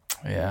King.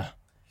 Yeah.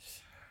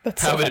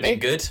 That's That so would have funny. been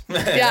good.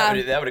 Yeah.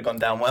 that would have gone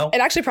down well. It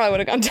actually probably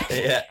would have gone down.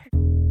 Yeah.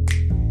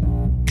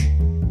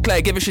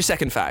 Claire, give us your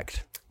second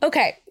fact.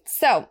 Okay,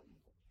 so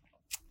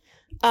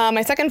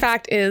my second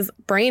fact is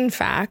brain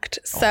fact.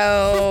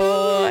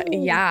 So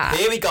yeah.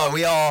 Here we go.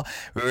 We are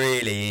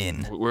really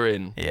in. We're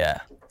in.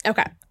 Yeah.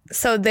 Okay,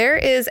 so there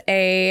is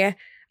a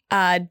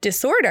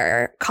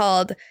disorder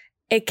called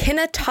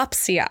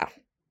echinotopsia.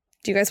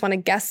 Do you guys want to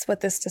guess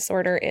what this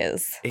disorder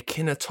is?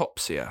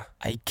 Echinotopsia.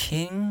 A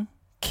king?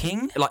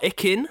 Like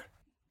echin?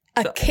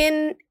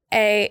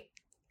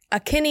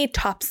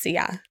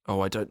 Echinotopsia.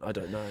 Oh, I don't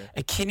know.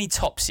 A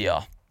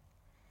kinetopsia.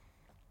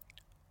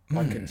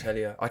 I couldn't tell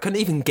you. I couldn't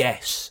even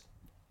guess.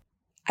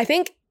 I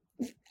think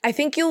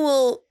you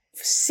will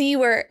see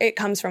where it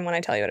comes from when I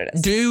tell you what it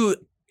is.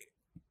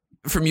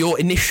 from your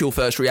initial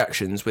first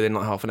reactions within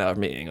like half an hour of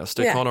meeting us,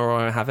 do Connor or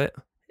I have it?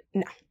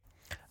 No.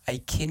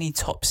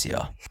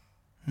 Echinotopsia.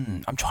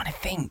 I'm trying to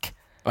think.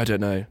 I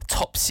don't know.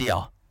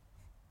 Topsia.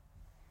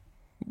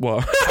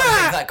 What?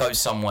 That goes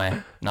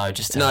somewhere. No,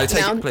 just no.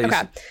 Take it, please.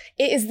 Okay.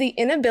 It is the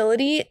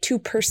inability to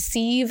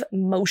perceive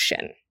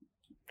motion.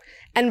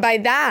 And by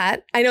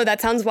that, I know that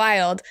sounds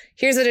wild.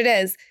 Here's what it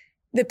is.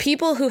 The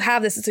people who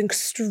have this, it's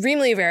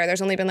extremely rare.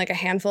 There's only been like a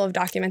handful of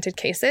documented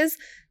cases.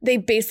 They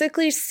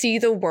basically see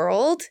the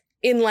world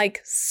in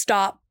like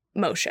stop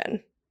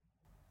motion.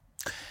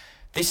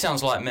 This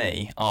sounds like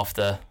me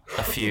after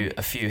a few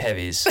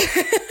heavies.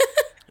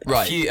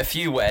 Right. A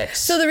few wets.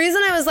 So the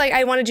reason I was like,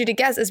 I wanted you to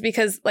guess is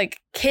because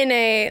like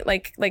kine,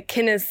 like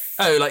kines.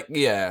 Oh, like,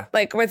 yeah.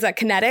 Like, what's that?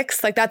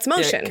 Kinetics? Like that's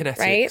motion, kinetics.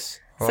 right?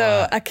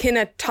 So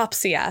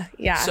echinotopsia.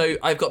 Yeah. So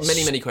I've got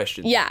many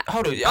questions. Yeah.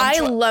 Hold on. I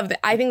love that.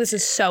 I think this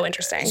is so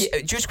interesting.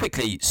 Yeah, just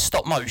quickly,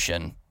 stop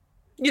motion.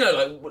 You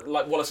know,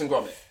 like Wallace and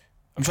Gromit.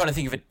 I'm trying to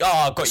think of it.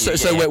 Oh, got you.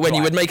 So when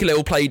you would make a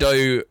little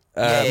Play-Doh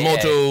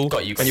model,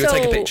 got you. And you would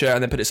take a picture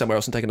and then put it somewhere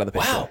else and take another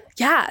picture. Wow.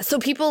 Yeah. So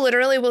people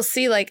literally will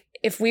see, like,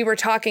 if we were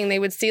talking, they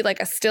would see like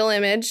a still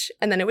image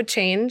and then it would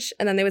change.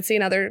 And then they would see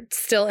another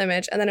still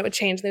image and then it would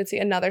change. And they would see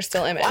another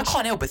still image. Well, I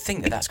can't help but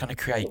think that that's going to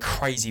create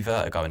crazy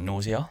vertigo and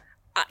nausea.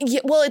 Yeah,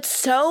 well, it's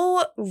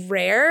so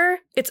rare.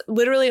 It's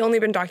literally only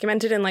been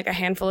documented in like a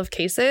handful of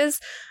cases.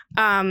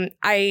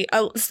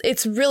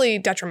 It's really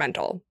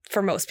detrimental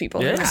for most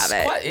people who have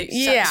it.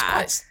 It's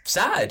quite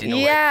sad in a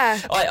way. Yeah.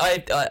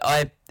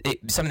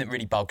 Something that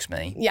really bugs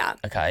me. Yeah.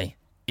 Okay,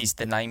 is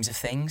the names of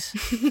things.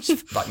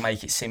 Just, like,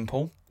 make it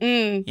simple.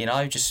 You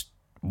know, just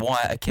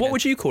why. What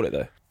would you call it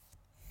though?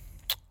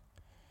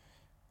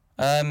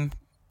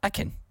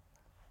 Akin.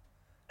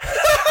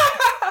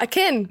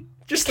 Akin.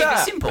 Just Keep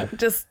that. it simple.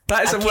 Just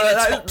That is a word.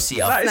 That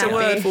is a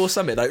word Snappy. for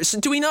something though. So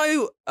do we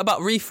know about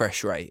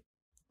refresh rate?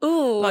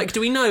 ooh. Like, do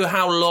we know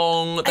how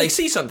long they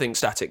see something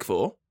static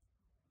for?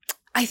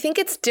 I think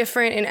it's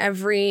different in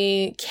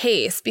every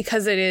case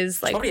because it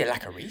is like Probably a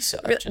lack of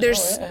research.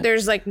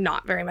 there's like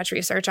not very much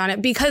research on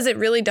it because it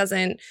really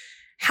doesn't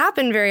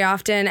happen very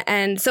often.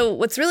 And so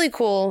what's really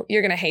cool,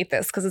 you're going to hate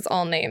this because it's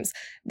all names.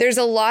 There's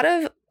a lot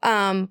of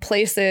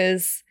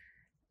places,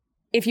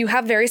 if you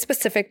have very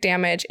specific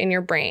damage in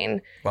your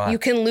brain, Right. you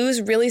can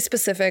lose really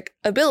specific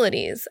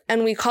abilities.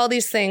 And we call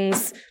these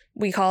things,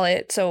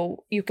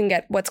 so you can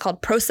get what's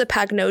called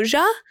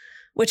prosopagnosia,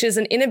 which is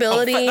an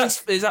inability.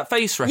 Is that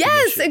face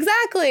recognition? Yes,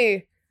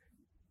 exactly.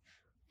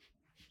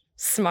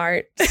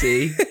 Smart.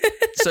 See?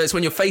 So it's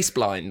when you're face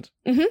blind.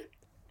 Mm-hmm.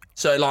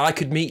 So like I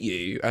could meet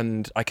you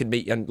and like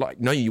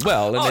know you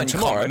well, and then and you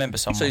tomorrow can't remember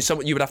someone.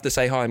 So you would have to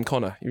say, "Hi, I'm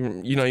Connor."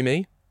 You know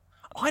me?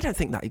 I don't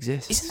think that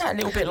exists. Isn't that a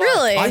little bit like...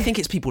 Really? I think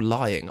it's people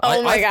lying.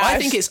 Oh my gosh. I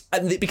think it's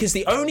because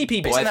the only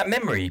people. Isn't that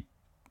memory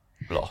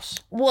loss?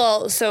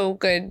 Well, so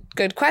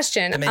good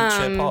question.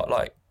 Dementia part,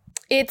 like...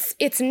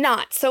 It's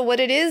not. So what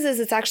it is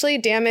it's actually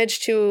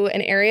damage to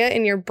an area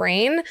in your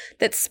brain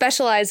that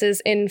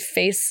specializes in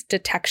face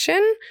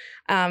detection.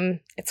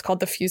 It's called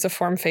the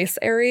fusiform face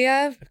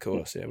area. Of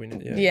course, yeah, we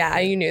knew. Yeah,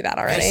 you knew that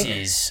already.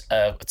 This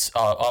is...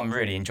 I'm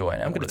really enjoying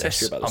it. I'm going to test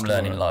you about this. I'm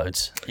learning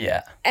loads.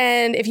 Yeah.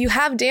 And if you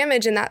have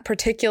damage in that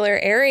particular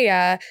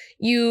area,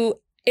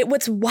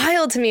 what's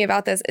wild to me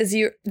about this is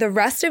the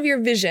rest of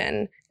your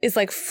vision is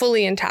like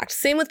fully intact.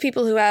 Same with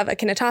people who have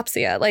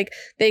echinotopsia. Like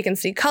they can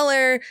see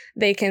color,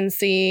 they can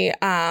see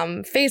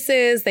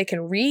faces, they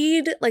can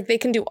read, like they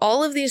can do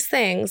all of these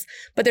things,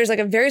 but there's like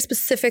a very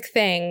specific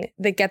thing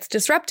that gets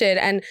disrupted.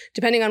 And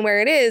depending on where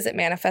it is, it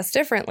manifests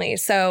differently.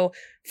 So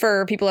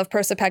for people who have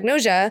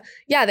prosopagnosia,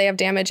 yeah, they have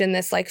damage in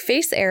this like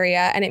face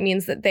area. And it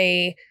means that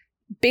they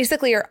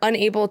basically are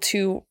unable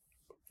to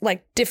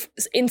like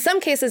in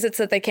some cases it's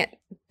that they can't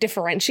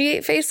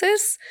differentiate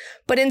faces,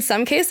 but in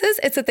some cases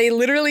it's that they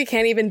literally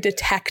can't even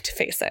detect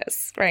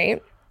faces, right?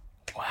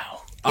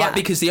 Wow. Yeah.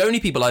 Because the only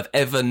people I've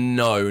ever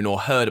known or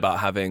heard about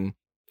having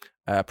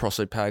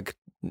prosopagnosia.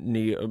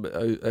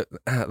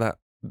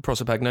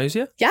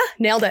 Yeah,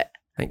 nailed it.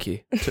 Thank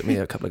you. Took me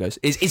a couple of goes.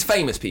 Is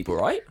famous people,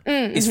 right?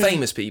 Mm-hmm. It's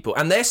famous people,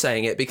 and they're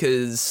saying it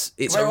because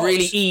it's a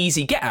really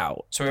easy get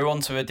out. So we're on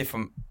to a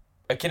different...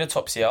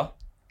 Echinotopsia.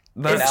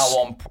 That's now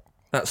on...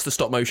 That's the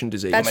stop motion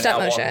disease. That's stop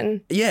now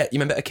motion. Yeah, you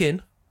remember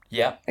akin?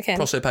 Yeah. Okay.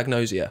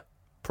 Prosopagnosia.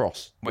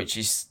 Pros. Which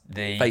is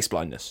the... Face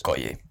blindness. Got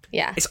you.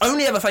 Yeah. It's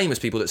only ever famous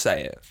people that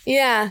say it.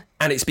 Yeah.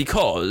 And it's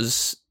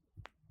because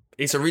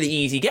it's a really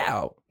easy get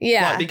out.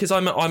 Yeah. Like, because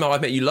I've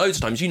met you loads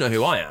of times. You know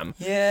who I am.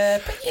 Yeah,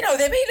 but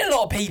they're meeting a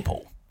lot of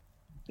people.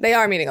 They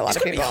are meeting a lot It's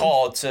of going to people. be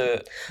hard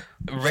to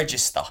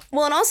register.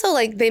 Well, and also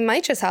like they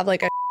might just have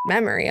like a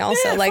memory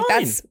also. Yeah, like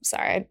fine. that's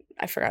sorry,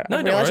 I forgot. No, I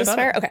don't realized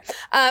worry it's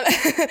about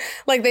fair. Okay.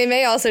 Like they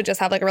may also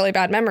just have like a really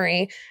bad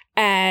memory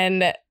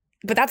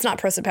but that's not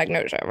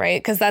prosopagnosia,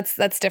 right? Because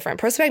that's different.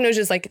 Prosopagnosia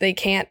is like they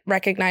can't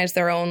recognize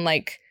their own,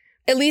 like,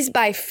 at least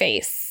by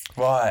face.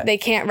 Right. They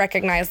can't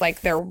recognize like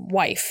their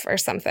wife or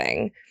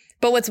something.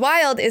 But what's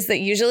wild is that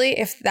usually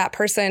if that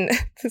person,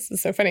 this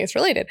is so funny, it's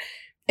related.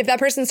 if that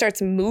person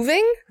starts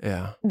moving,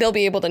 Yeah. they'll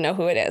be able to know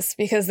who it is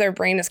because their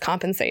brain is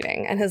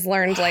compensating and has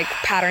learned like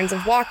patterns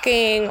of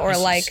walking or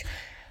like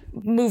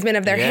movement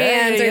of their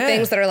hands or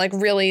things that are like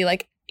really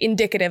like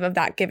indicative of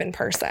that given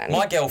person.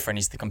 My girlfriend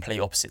is the complete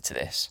opposite to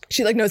this.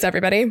 She like knows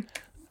everybody.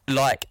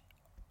 Like,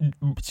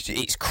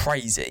 it's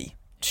crazy.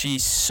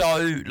 She's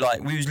so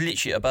like, we was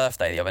literally at a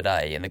birthday the other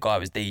day and the guy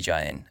was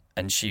DJing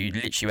and she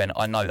literally went,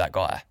 I know that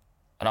guy.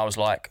 And I was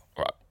like,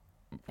 right,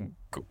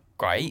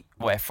 great,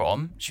 where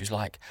from? She was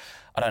like,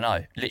 I don't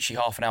know.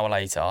 Literally half an hour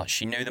later,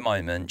 she knew the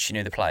moment, she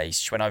knew the place.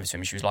 She went over to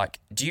him and she was like,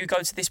 do you go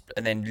to this?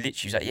 And then literally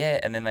she was like, yeah.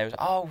 And then they was,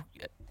 oh.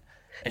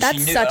 And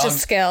That's such a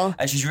skill.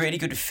 And she's really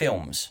good with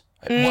films.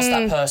 What's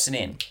that person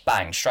in?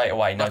 Bang, straight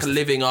away. Like a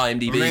living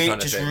IMDb kind of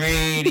just thing.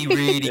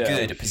 really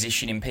good at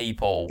positioning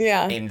people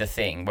in the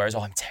thing, whereas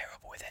I'm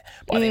terrible with it.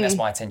 But I think that's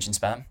my attention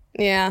span.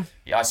 Yeah.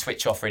 Yeah, I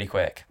switch off really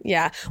quick.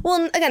 Yeah.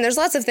 Well, again, there's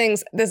lots of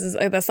things. This is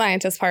the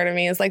scientist part of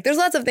me is like, there's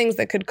lots of things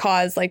that could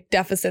cause like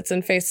deficits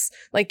in face,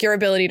 like your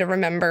ability to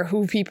remember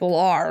who people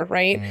are,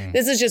 right?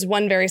 This is just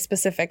one very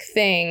specific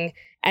thing.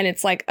 And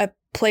it's like a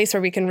place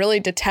where we can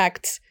really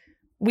detect,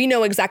 we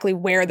know exactly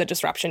where the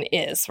disruption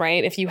is,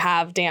 right? If you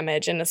have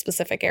damage in a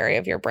specific area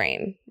of your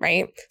brain,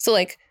 right? So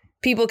like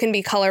people can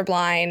be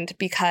colorblind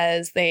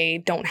because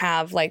they don't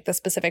have like the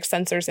specific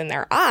sensors in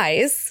their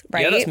eyes,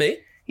 right? Yeah, that's me.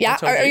 Yeah.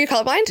 Are you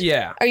colorblind?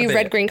 Yeah. Are you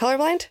red-green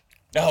colorblind?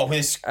 Oh,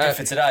 it's good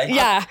for today.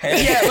 Yeah.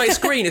 Yeah, well, it's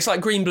green. It's like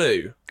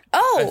green-blue.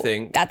 Oh, I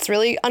think. That's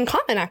really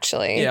uncommon,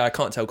 actually. Yeah, I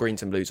can't tell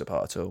greens and blues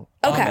apart at all.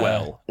 Okay.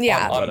 Well.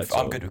 Yeah.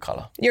 I'm good with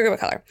colour. You're good with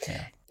color.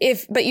 Yeah.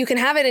 But you can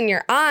have it in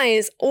your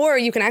eyes, or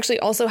you can actually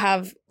also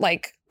have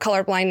like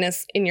color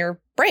blindness in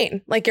your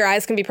brain. Like your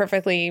eyes can be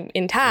perfectly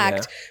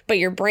intact, but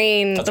your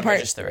brain, the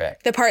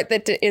part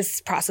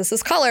that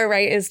processes color,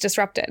 right, is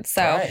disrupted.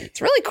 So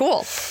it's really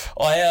cool.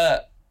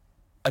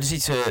 I just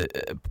need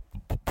to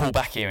pull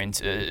back here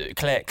into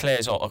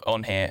Claire's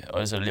on here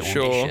as a little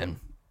audition.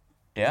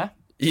 Yeah?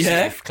 Yeah.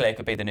 See if Claire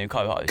could be the new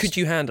co-host. Could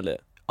you handle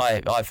it?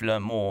 I've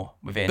learned more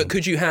within. But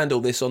could you handle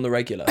this on the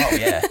regular? Oh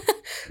yeah.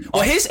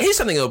 Well, here's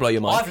something that'll blow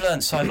your mind. I've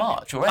learned so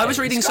much already. I was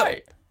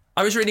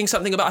reading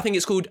something about, I think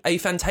it's called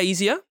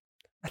aphantasia.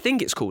 I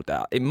think it's called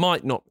that. It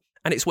might not.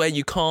 And it's where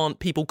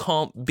people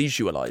can't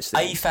visualise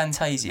things.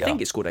 Aphantasia. I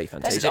think it's called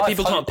aphantasia.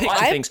 People can't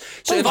picture things.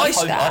 So I've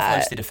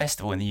hosted a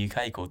festival in the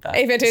UK called that.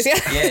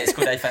 Aphantasia? Yeah, it's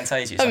called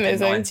Aphantasia. It's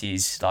Amazing. like a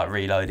 90s like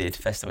reloaded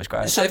festival. It's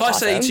great. So if I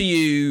say to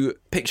you,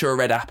 picture a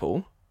red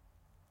apple,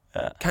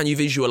 can you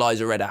visualise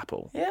a red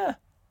apple? Yeah.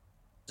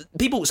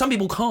 Some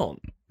people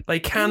can't. They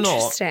cannot.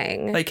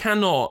 Interesting. They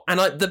cannot.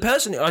 And the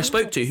person I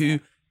spoke to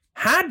who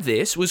had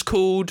this was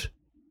called,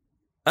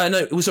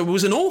 it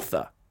was an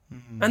author.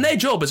 And their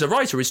job as a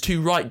writer is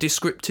to write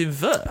descriptive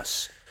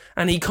verse.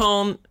 And he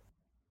can't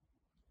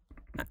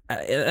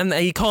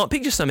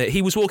picture something.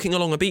 He was walking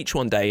along a beach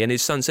one day and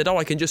his son said,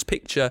 I can just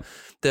picture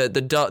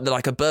the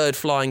like a bird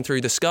flying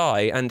through the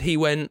sky. And he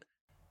went,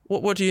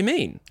 what do you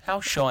mean? How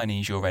shiny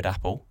is your red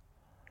apple?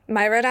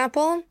 My red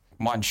apple?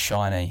 Mine's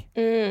shiny.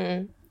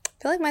 I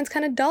feel like mine's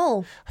kind of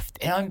dull.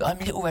 I'm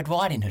Little Red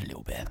Riding Hood a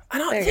little bit.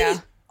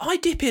 And I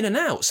dip in and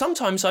out.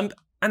 Sometimes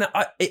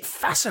it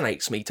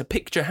fascinates me to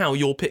picture how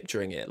you're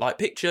picturing it. Like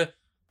picture,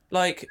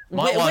 like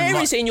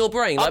where is it in your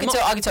brain? I Like,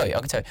 can tell you.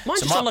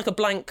 Mine's just on like a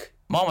blank.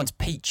 My one's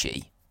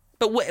peachy.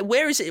 But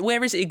where is it?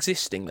 Where is it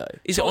existing though?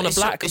 Is it on a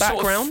black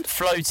background? Sort of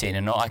floating,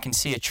 and I can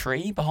see a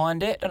tree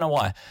behind it. Don't know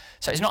why.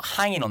 So it's not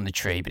hanging on the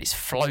tree, but it's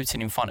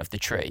floating in front of the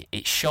tree.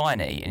 It's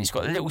shiny, and it's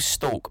got a little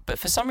stalk. But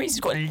for some reason, it's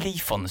got a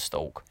leaf on the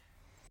stalk.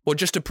 Well,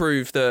 just to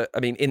prove that, I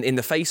mean, in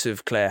the face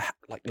of Claire,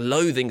 like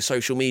loathing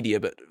social media,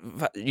 but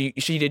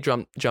she did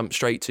jump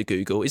straight to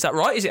Google. Is that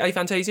right? Is it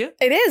aphantasia?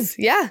 It is,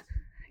 yeah.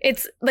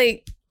 It's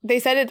like,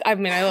 they said it, I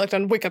mean, I looked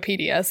on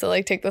Wikipedia, so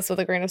like take this with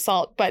a grain of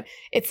salt, but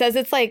it says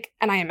it's like,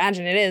 and I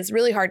imagine it is,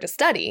 really hard to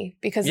study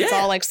because it's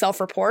all like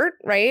self-report,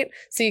 right?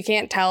 So you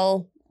can't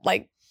tell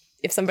like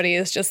if somebody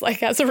is just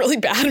like has a really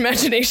bad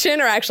imagination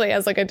or actually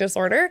has like a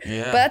disorder.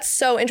 Yeah. But that's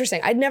so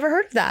interesting. I'd never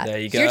heard of that. There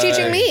you go. You're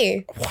teaching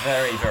me.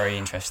 Very, very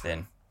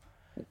interesting.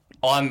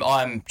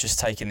 I'm just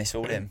taking this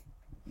all in.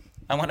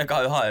 And when I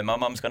go home, my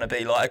mum's going to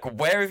be like,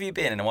 where have you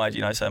been and why do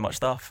you know so much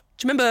stuff?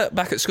 Do you remember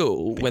back at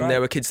school when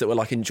there were kids that were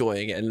like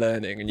enjoying it and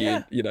learning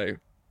and you know,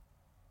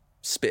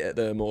 spit at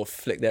them or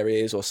flick their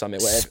ears or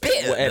something,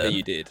 whatever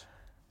you did.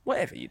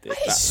 Whatever you did.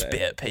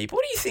 Spit at people.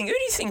 What do you think? Who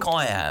do you think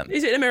I am?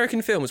 Is it in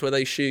American films where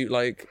they shoot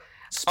like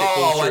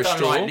spitballs through a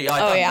straw? I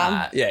done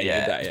that. Yeah, you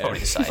did that, It's probably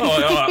the same.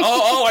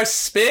 I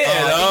spit.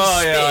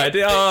 I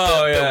did.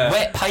 The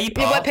wet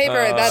paper. The wet paper,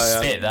 that's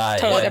spit that.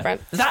 totally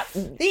different.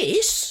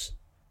 This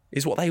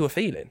is what they were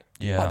feeling.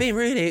 Yeah. Like being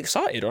really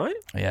excited, right?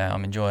 Yeah,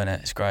 I'm enjoying it.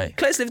 It's great.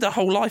 Claire's lived her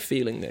whole life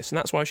feeling this, and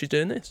that's why she's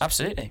doing this.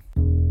 Absolutely.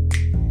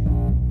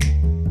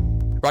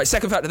 Right,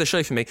 second fact of the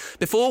show for me.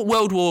 Before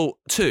World War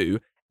II,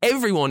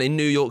 everyone in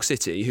New York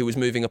City who was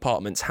moving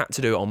apartments had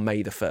to do it on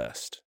May the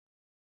 1st.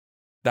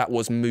 That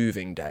was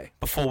moving day.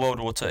 Before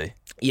World War II?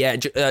 Yeah,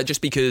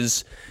 just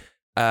because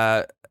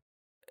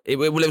it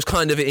was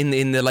kind of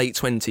in the late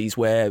 20s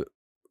where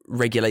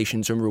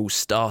regulations and rules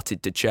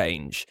started to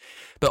change.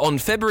 But on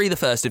February the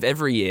 1st of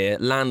every year,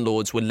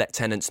 landlords would let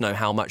tenants know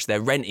how much their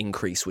rent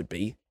increase would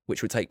be,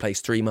 which would take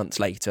place 3 months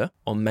later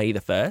on May the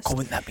 1st. Oh,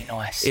 wouldn't that be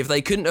nice? If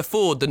they couldn't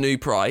afford the new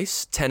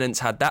price, tenants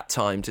had that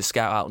time to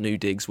scout out new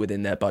digs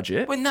within their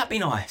budget. Wouldn't that be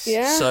nice?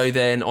 Yeah. So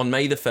then on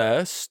May the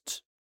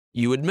 1st,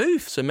 you would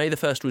move. So May the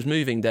 1st was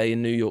moving day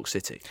in New York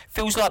City.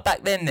 Feels like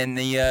back then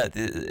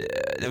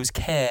there was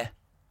care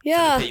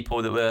Yeah. for the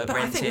people that were But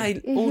renting.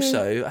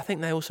 I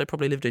think they also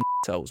probably lived in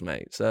holes,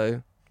 mate.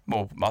 So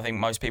Well, I think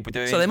most people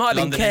do. So they might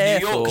have been London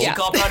and New careful. York, 'cause Yeah. you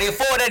can't bloody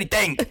afford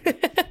anything.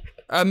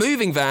 a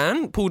moving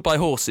van pulled by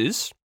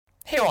horses.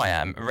 Here I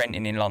am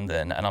renting in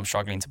London, and I'm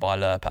struggling to buy a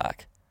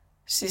Lurpak.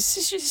 This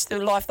is just the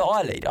life that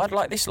I lead. I'd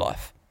like this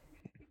life.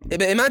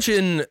 But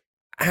imagine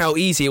how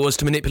easy it was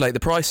to manipulate the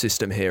price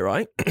system here,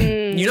 right?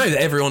 You know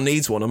that everyone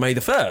needs one on May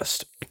the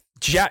 1st.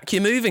 Jack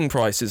your moving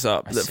prices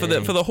up for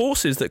the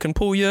horses that can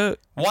pull your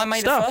Why May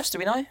stuff. the 1st, do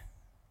we know?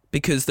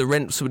 Because the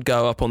rents would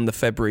go up on the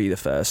February the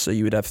 1st, so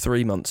you would have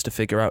 3 months to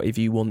figure out if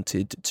you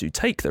wanted to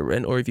take the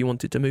rent or if you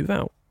wanted to move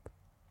out.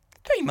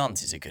 3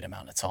 months is a good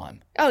amount of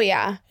time. Oh,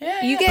 yeah.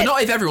 Yeah, You yeah. get But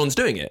not if everyone's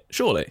doing it,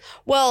 surely.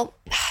 Well,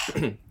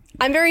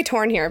 I'm very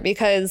torn here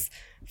because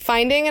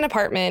finding an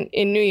apartment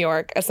in New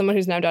York, as someone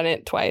who's now done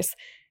it twice,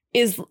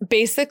 is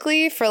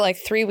basically for like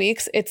 3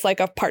 weeks, it's like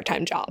a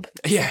part-time job.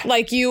 Yeah.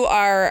 Like you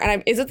are,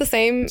 and is it the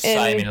same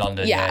Same in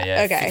London,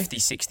 yeah. Okay. 50,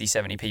 60,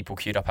 70 people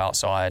queued up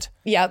outside.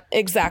 Yep,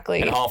 exactly.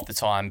 And half the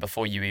time,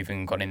 before you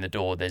even got in the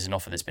door, there's an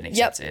offer that's been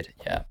accepted.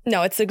 Yeah.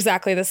 No, it's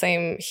exactly the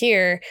same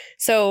here.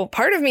 So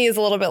part of me is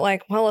a little bit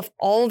like, well, if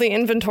all the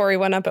inventory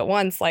went up at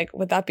once, like,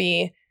 would that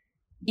be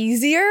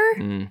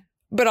easier?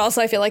 But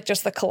also I feel like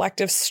just the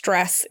collective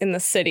stress in the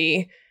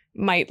city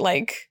might,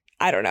 like,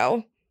 I don't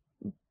know,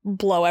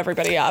 blow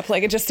everybody up.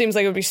 Like, it just seems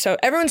like it would be so,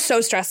 everyone's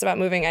so stressed about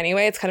moving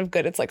anyway. It's kind of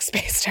good. It's like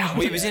spaced out.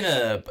 We was in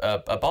a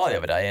bar the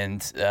other day,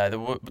 and the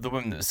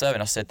woman that was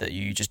serving us said that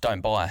you just don't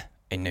buy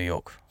in New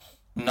York.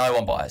 No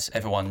one buys.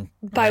 Everyone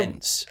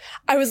rents.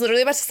 I was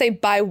literally about to say,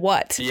 buy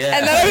what? Yeah.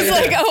 And then I was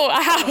like, oh,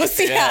 a house.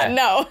 Yeah,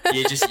 no.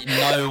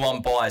 No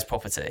one buys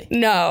property.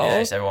 No.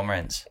 Yes, everyone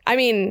rents. I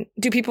mean,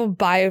 do people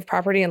buy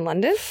property in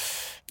London?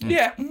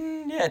 Yeah.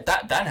 Yeah,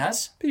 Dan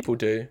has. People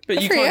do. But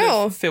Good you for kind you.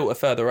 of filter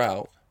further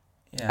out.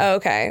 Yeah. Oh,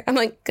 okay. I'm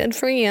like, good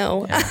for you.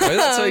 No,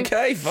 that's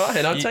okay.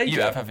 Fine. I'll take You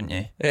it. have, haven't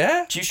you?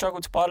 Yeah? Do you struggle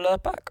to buy a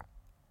Lurpak?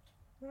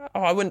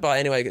 Oh, I wouldn't buy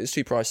it anyway because it's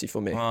too pricey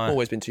for me. Right.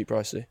 Always been too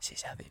pricey. This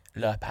is how the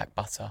Lurpak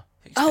butter.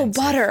 Oh, Expensive.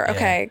 butter.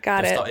 Okay,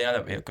 got it. You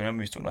know, we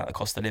was talking about the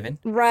cost of living.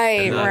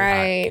 Right, The Lurpak,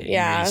 right. you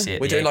Yeah. really see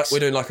it, We're the doing eggs.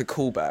 like a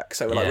callback,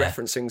 so we're like Yeah.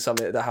 referencing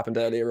something that happened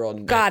earlier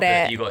on. Got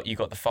But it. you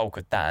got the folk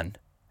of Dan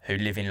who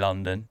live in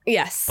London,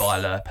 Yes. buy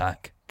a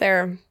Lurpak.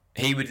 They're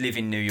He would live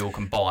in New York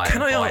and buy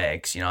Can I ask-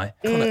 eggs, you know.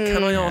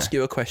 Can I ask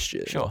you a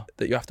question? Sure.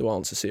 That you have to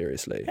answer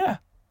seriously. Yeah.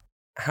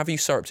 Have you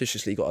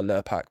surreptitiously got a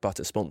Lurpak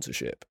butter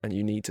sponsorship and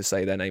you need to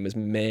say their name as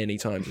many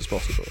times as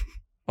possible?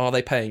 Are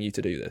they paying you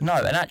to do this? No,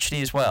 and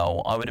actually as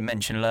well, I wouldn't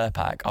mention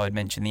Lurpak. I would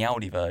mention the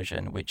Aldi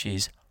version, which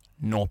is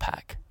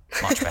Norpak.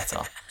 Much better.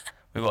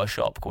 We've got a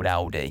shop called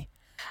Aldi.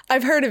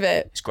 I've heard of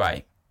it. It's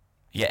great.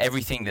 You get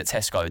everything that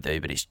Tesco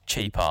do, but it's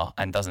cheaper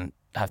and doesn't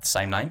have the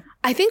same name.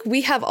 I think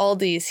we have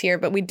Aldi's here,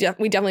 but we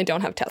definitely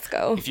don't have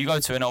Tesco. If you go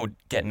to an old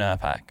Get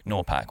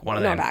Norpak, one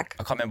of them. Norpak.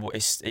 I can't remember what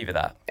it's either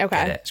that. Okay.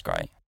 Get it, it's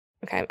great.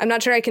 Okay. I'm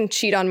not sure I can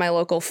cheat on my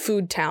local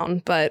food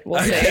town, but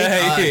we'll see.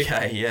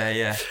 Okay,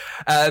 yeah.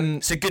 Um,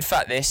 It's a good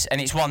fact, this, and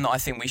it's one that I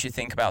think we should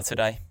think about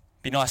today.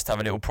 Be nice to have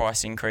a little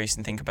price increase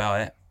and think about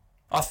it.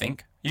 I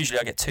think. Usually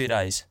I get 2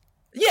 days.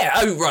 yeah.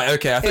 Oh, right.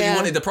 Okay. I thought you Yeah.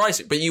 wanted the price,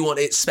 but you want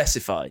it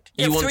specified.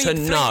 You want to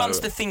 3 know. months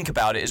to think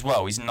about it as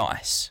well is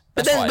nice.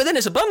 But That's then, right. but then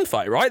it's a bun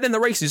fight, right? Then the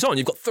race is on.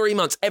 You've got 3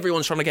 months.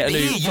 Everyone's trying to get a But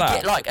new here you flat.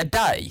 get like a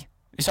day.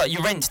 It's like you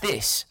rent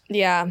this.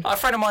 Yeah. A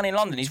friend of mine in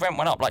London, his rent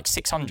went up like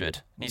 600.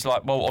 And he's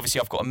like, well,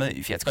 obviously I've got to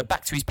move. He had to go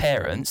back to his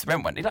parents. The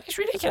rent went. He's like, it's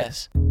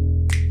ridiculous.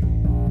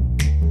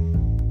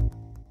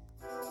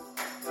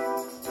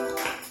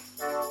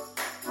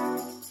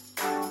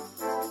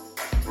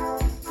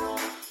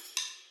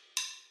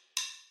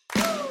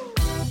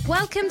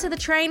 Welcome to the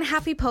Train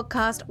Happy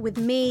podcast with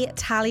me,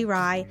 Tally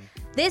Rye.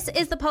 This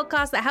is the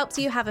podcast that helps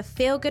you have a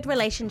feel-good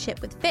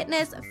relationship with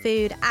fitness,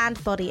 food,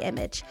 and body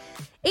image.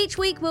 Each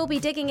week, we'll be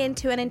digging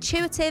into an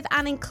intuitive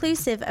and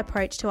inclusive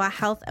approach to our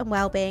health and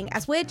well-being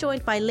as we're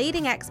joined by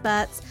leading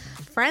experts,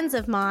 friends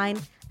of mine,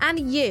 and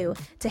you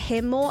to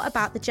hear more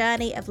about the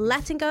journey of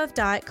letting go of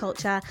diet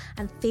culture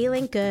and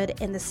feeling good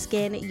in the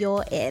skin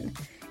you're in.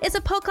 It's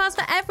a podcast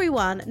for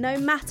everyone, no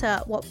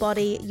matter what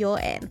body you're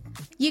in.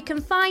 You can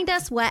find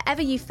us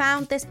wherever you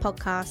found this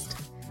podcast.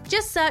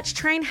 Just search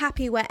Train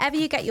Happy wherever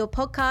you get your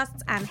podcasts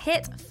and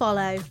hit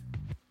follow.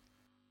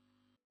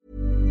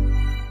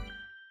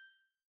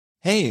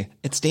 Hey,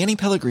 it's Danny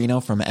Pellegrino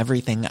from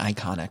Everything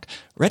Iconic.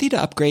 Ready to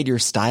upgrade your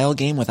style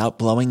game without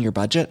blowing your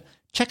budget?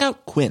 Check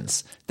out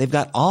Quince. They've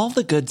got all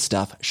the good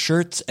stuff,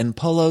 shirts and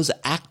polos,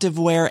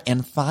 activewear,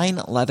 and fine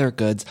leather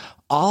goods,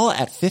 all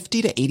at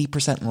 50 to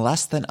 80%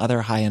 less than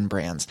other high-end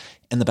brands.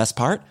 And the best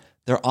part?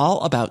 They're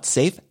all about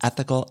safe,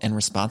 ethical, and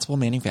responsible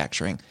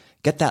manufacturing.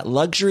 Get that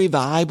luxury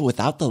vibe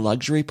without the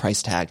luxury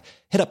price tag.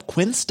 Hit up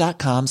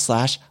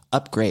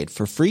quince.com/upgrade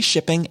for free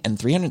shipping and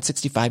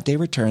 365-day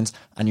returns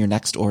on your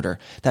next order.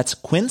 That's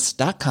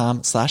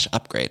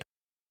quince.com/upgrade.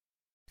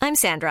 I'm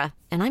Sandra,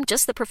 and I'm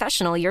just the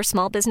professional your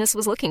small business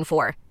was looking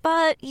for.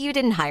 But you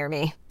didn't hire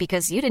me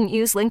because you didn't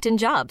use LinkedIn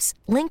Jobs.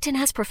 LinkedIn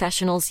has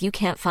professionals you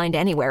can't find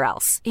anywhere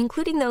else,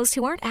 including those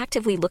who aren't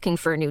actively looking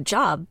for a new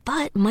job,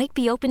 but might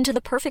be open to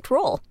the perfect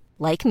role,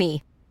 like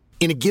me.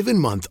 In a given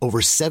month, over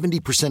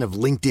 70% of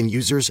LinkedIn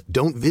users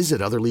don't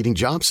visit other leading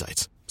job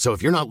sites. So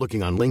if you're not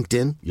looking on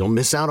LinkedIn, you'll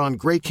miss out on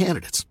great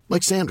candidates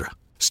like Sandra.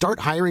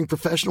 Start hiring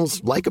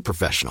professionals like a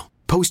professional.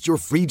 Post your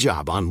free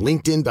job on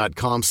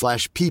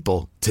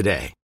linkedin.com/people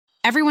today.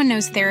 Everyone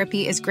knows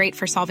therapy is great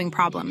for solving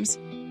problems,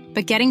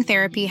 but getting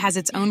therapy has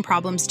its own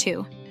problems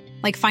too,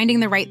 like finding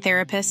the right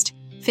therapist,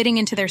 fitting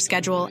into their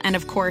schedule, and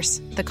of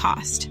course, the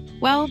cost.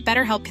 Well,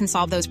 BetterHelp can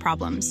solve those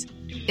problems.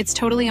 It's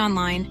totally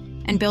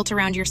online and built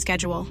around your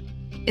schedule.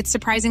 It's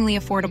surprisingly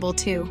affordable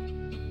too.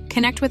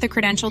 Connect with a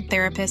credentialed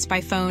therapist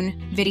by phone,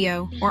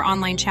 video, or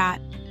online chat,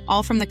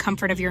 all from the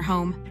comfort of your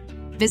home.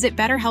 Visit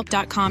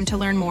BetterHelp.com to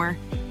learn more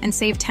and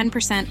save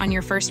 10% on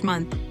your first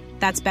month.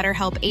 That's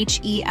BetterHelp,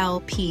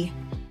 H-E-L-P.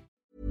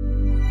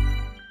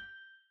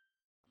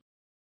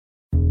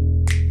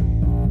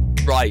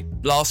 Right,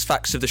 last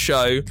facts of the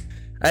show.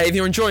 If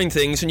you're enjoying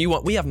things and you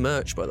want, we have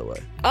merch, by the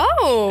way.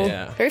 Oh,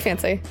 Yeah. very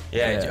fancy.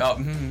 Yeah.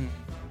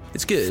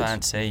 It's good.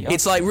 Fancy.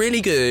 It's like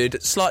really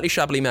good, slightly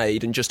shabbily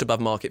made, and just above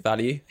market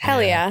value.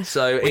 Hell yeah.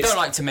 So We it's don't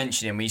like to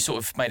mention him. We sort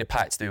of made a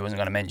pact that we wasn't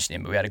going to mention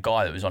him, but we had a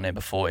guy that was on here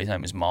before. His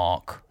name was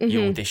Mark.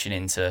 You audition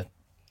into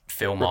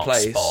fill Mark's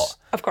Replace. spot.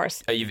 Of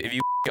course. Have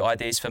you got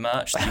ideas for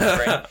merch that you can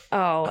bring?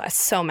 Oh,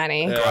 so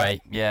many.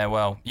 Great. Yeah,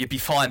 well, you'd be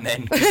fine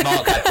then, because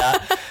Mark had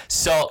that.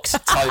 Socks,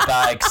 tote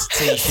bags,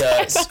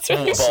 T-shirts,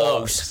 water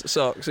bottles,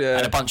 socks, yeah.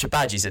 and a bunch of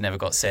badges that never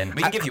got sent.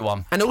 We can give you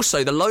one. And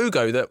also the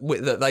logo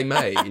that they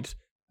made.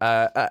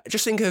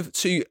 Just think of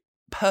two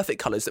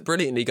perfect colours that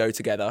brilliantly go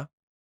together,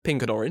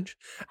 pink and orange,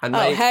 and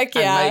make, heck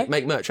yeah. and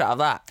make merch out of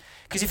that.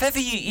 Because if ever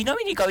you know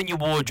when you go in your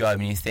wardrobe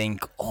and you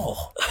think,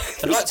 oh,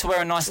 I'd like to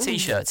wear a nice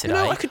T-shirt today. You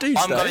know what I could do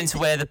I'm today? going to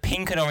wear the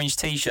pink and orange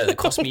T-shirt that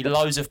cost me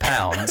loads of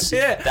pounds.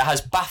 Yeah. That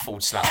has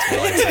Baffled slapped all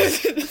over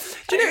it.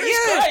 Do you know?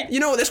 Yeah. You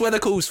know what this weather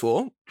calls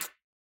for?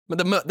 But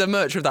the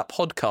merch of that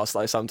podcast that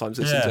I sometimes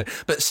listen to.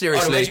 But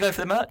seriously, where'd you go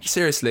for the merch?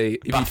 Seriously,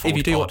 if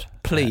you do, Pod.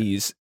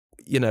 please,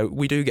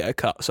 we do get a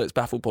cut. So it's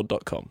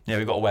baffledpod.com. Yeah,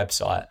 we've got a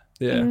website.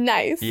 Yeah.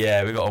 Nice.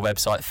 Yeah, we've got a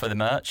website for the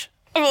merch.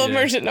 Well,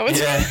 merchant, no, it's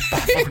Yeah,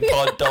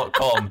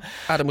 baffledpod.com.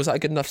 Adam, was that a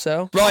good enough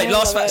sell? Right,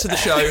 last facts of the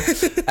show.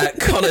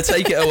 Connor,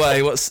 take it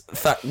away. What's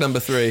fact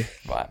number 3?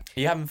 Right, are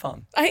you having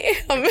fun? I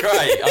am.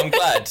 Great,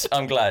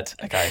 I'm glad.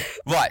 Okay.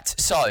 Right,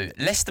 so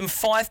less than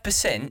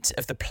 5%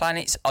 of the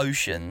planet's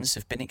oceans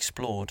have been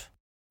explored.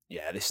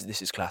 Yeah, this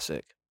is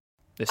classic.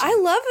 I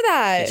love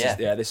that.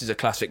 This is a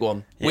classic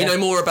one. Yeah. We know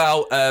more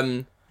about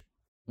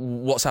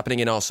what's happening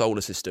in our solar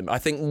system. I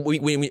think we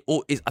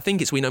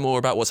know more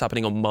about what's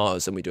happening on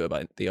Mars than we do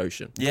about the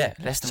ocean. Yeah,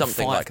 less than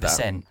Something 5%. like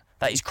that.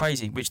 That is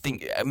crazy.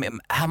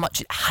 How much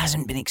it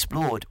hasn't been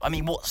explored. I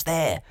mean, what's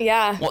there?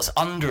 Yeah. What's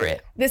under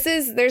it? There's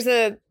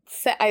a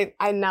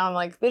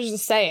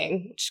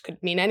saying, which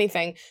could mean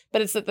anything,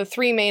 but it's that the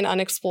three main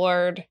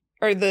unexplored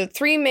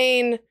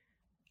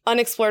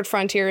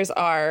frontiers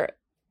are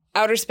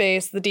outer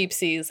space, the deep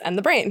seas, and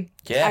the brain.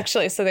 Yeah.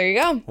 Actually, so there you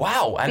go.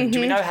 Wow. And do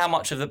we know how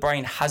much of the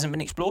brain hasn't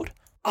been explored?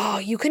 Oh,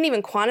 you couldn't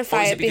even quantify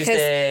Or is it it because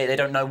they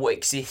don't know what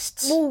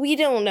exists? Well, we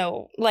don't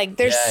know. Like,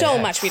 there's so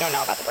much we don't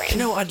know about the brain. Do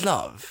you know what I'd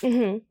love?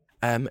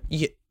 Mm-hmm.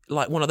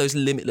 Like one of those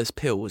limitless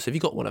pills. Have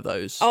you got one of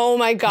those? Oh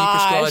my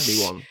gosh. Can you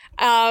prescribe me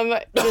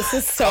one? This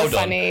is so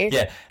funny.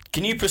 Yeah.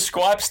 Can you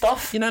prescribe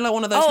stuff? You know, like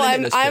one of those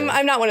limitless pills?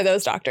 I'm not one of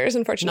those doctors,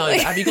 unfortunately.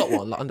 No, have you got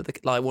one?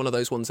 Like one of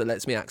those ones that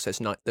lets me access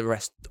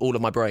all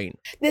of my brain?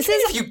 This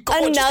is You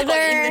got one just in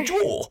the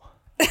drawer.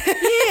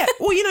 Yeah,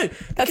 well,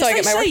 that's how I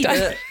get my work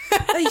done.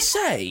 They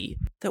say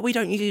that we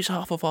don't use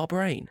half of our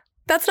brain.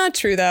 That's not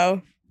true,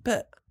 though.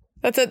 But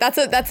that's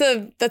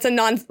a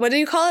non. What do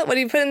you call it? What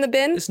do you put in the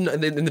bin? It's in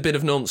the bin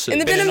of nonsense. In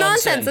the bin of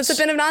nonsense. That's a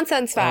bin of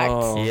nonsense fact.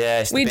 Oh.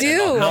 Yes, we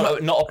do.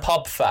 Not a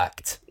pub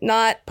fact.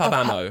 Not pub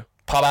ammo.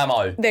 Pub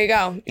ammo. There you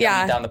go.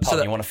 Yeah. Down the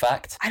pub. You want a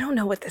fact? I don't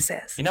know what this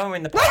is. You know, we're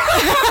in the pub.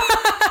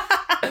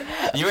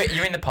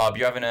 You're in the pub.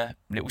 You're having a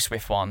little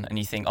swift one, and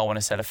you think, I want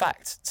to sell a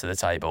fact to the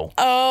table.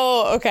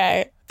 Oh,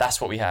 okay.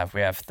 That's what we have.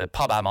 We have the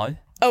pub ammo.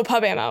 Oh,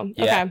 pub ammo.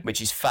 Yeah, Okay. which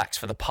is facts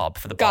for the pub,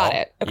 for the Got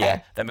bar. it. Okay. Yeah.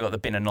 Then we've got the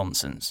bin of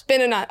nonsense.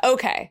 Bin of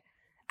okay.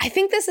 I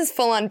think this is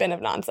full on bin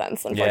of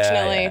nonsense,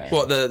 unfortunately. Yeah.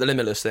 What, the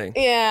limitless thing?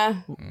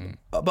 Yeah.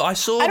 But I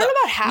saw I don't know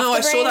about half No, the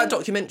I saw brain. that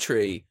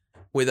documentary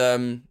with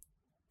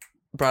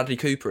Bradley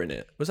Cooper in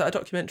it. Was that a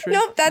documentary?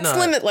 Nope, that's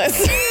Limitless.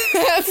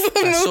 That's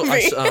the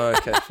movie.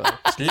 Okay, fine.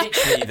 It's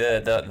literally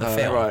the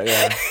film right,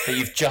 yeah. that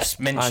you've just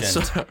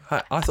mentioned.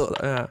 I thought,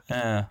 Yeah.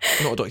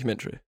 not a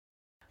documentary.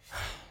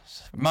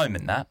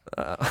 Moment that.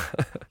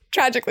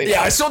 Tragically.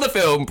 Yeah, I saw the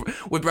film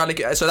with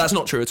Bradley. So that's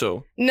not true at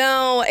all.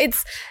 No,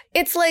 it's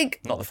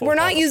like Not the full we're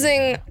not part.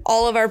 using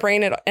all of our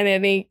brain at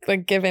any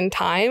like given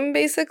time,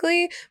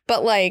 basically.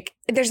 But like,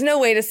 there's no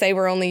way to say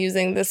we're only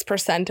using this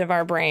 % of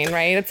our brain,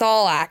 right? It's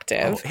all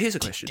active. Oh, here's a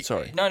question.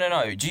 Sorry. No.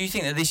 Do you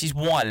think that this is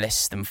why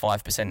less than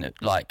 5%,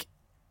 like,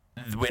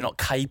 we're not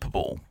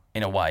capable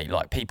in a way?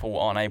 Like, people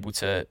aren't able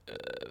to,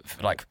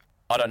 like,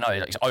 I don't know,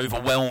 like, it's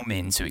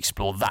overwhelming to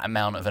explore that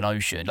amount of an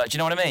ocean. Like, do you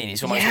know what I mean?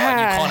 It's almost like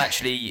you can't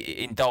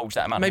actually indulge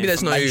that amount of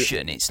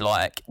information. It's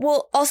like...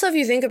 Well, also, if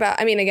you think about,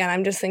 I mean, again,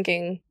 I'm just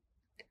thinking,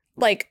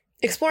 like,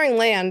 exploring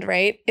land,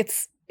 right?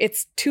 It's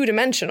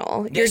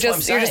two-dimensional. You're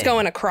just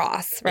going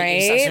across,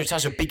 right? It's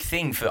such a big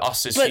thing for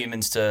us as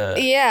humans to...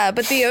 Yeah,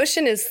 but the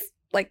ocean is...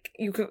 Like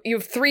you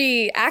have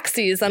 3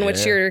 axes on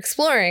which you're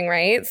exploring,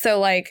 right? So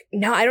like,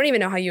 no, I don't even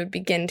know how you would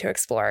begin to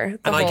explore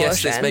the whole I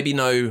guess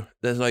ocean.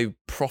 there's no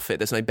profit,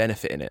 there's no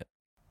benefit in it.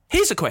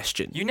 Here's a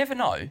question. You never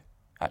know,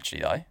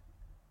 actually, though.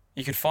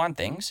 You could find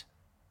things.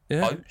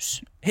 Yeah.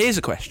 Boats. Here's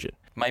a question.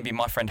 Maybe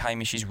my friend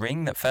Hamish's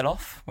ring that fell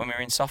off when we were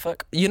in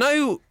Suffolk. You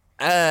know,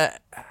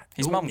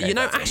 his mum gave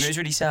that to him. It was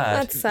really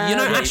sad. That's sad. You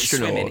know, He was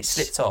swimming, it astronauts.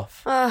 slipped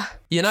off.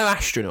 You know,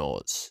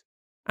 astronauts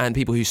and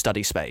people who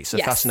study space are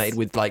Yes. fascinated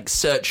with like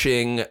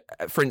searching,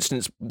 for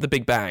instance, the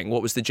Big Bang.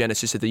 What was the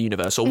genesis of the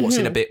universe, or what's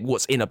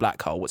in a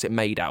black hole? What's it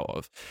made out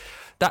of?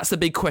 That's the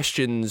big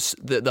questions,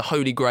 the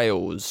holy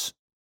grails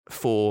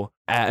for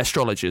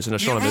astrologers and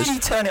astronomers. You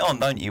really turn it on,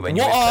 don't you, when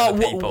you're with clever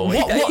people?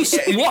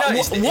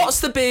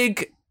 What's the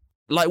big,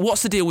 like,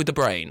 what's the deal with the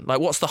brain?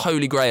 Like, what's the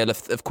holy grail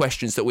of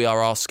questions that we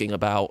are asking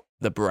about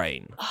the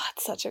brain? Oh,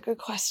 it's such a good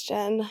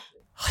question.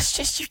 It's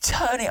just you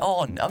turn it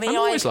on. I mean, I'm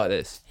always like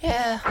this.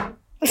 Yeah.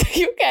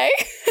 You okay?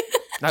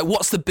 Like,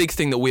 what's the big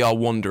thing that we are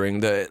wondering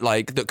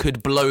that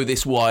could blow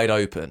this wide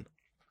open?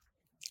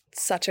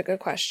 Such a good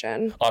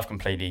question. I've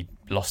completely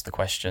lost the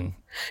question.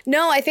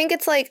 No, I think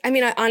it's like, I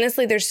mean,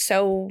 honestly, there's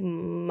so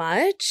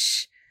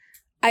much.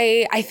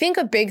 I think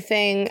a big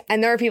thing,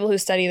 and there are people who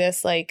study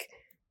this, like,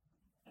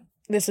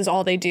 this is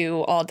all they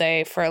do all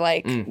day for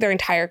like their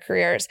entire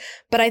careers.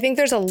 But I think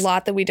there's a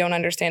lot that we don't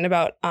understand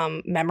about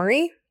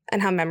memory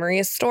and how memory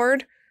is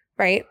stored,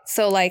 right?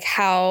 So like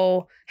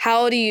how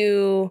do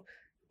you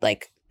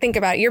like think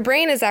about it? Your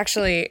brain is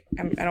actually,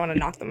 I don't want to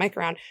knock the mic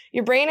around.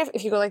 Your brain,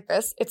 if you go like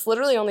this, it's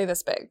literally only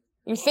this big.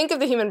 You think of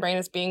the human brain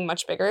as being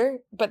much bigger,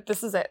 but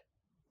this is it.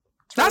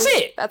 That's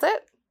it. That's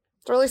it.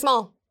 It's really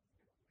small.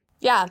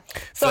 Yeah.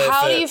 So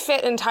how do you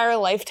fit an entire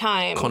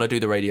lifetime? Can I do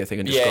the radio thing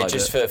and describe Yeah,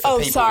 just it? for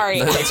people. Sorry.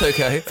 No, that's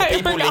okay. For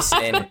people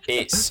listening,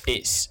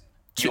 it's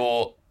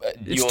your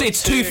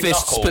It's two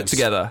fists knuckles. put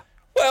together.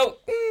 Well,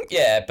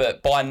 yeah,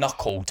 but by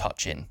knuckle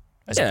touching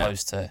as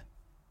opposed to...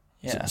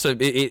 Yeah. So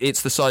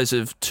it's the size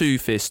of 2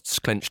 fists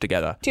clenched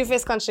together. 2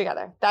 fists clenched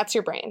together. That's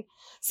your brain.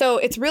 So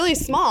it's really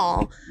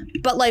small,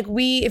 but like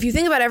if you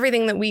think about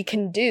everything that we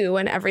can do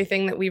and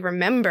everything that we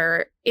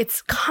remember,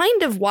 it's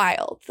kind of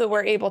wild that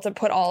we're able to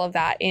put all of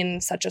that in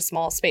such a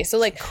small space. So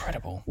like,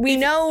 Incredible. we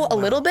know a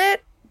little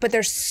bit, but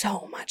there's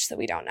so much that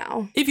we don't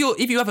know. If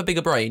you have a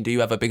bigger brain, do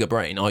you have a bigger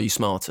brain? Are you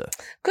smarter?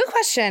 Good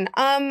question.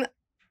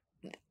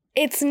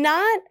 It's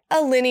not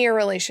a linear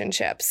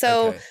relationship.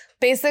 So Okay.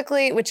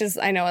 basically, which is,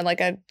 I know,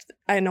 like a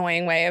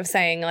annoying way of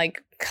saying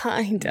like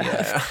kind of.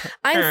 Yeah.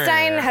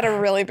 Einstein had a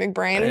really big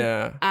brain.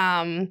 Yeah.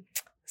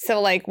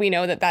 So like we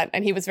know that,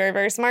 and he was very,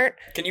 very smart.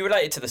 Can you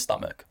relate it to the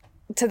stomach?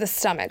 To the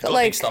stomach. Got a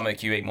Like big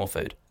stomach, you eat more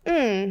food.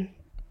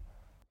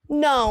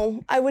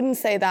 No, I wouldn't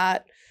say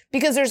that,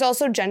 because there's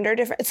also gender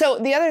difference. So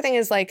the other thing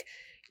is like,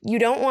 you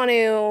don't want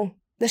to,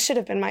 this should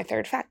have been my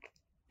third fact.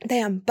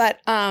 Damn. But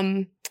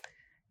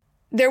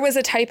there was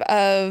a type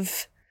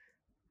of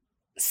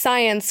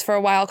science for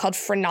a while called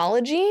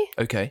phrenology.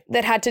 Okay.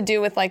 That had to do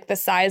with like the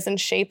size and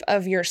shape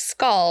of your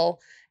skull.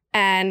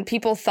 And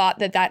people thought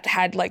that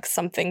had like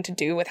something to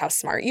do with how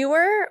smart you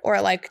were,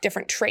 or like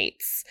different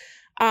traits.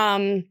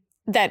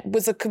 That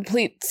was a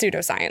complete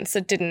pseudoscience.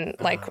 It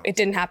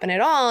didn't happen at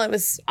all. It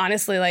was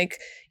honestly like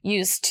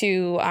used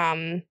to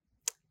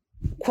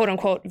quote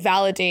unquote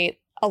validate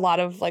a lot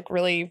of like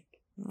really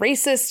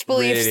racist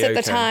beliefs at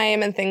the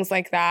time and things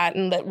like that.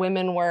 And that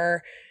women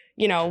were,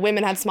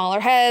 women had smaller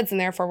heads and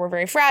therefore were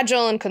very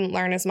fragile and couldn't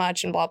learn as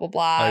much and blah, blah,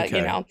 blah,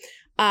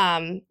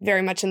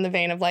 very much in the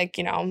vein of like,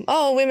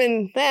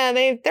 women,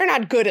 they're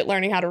not good at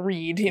learning how to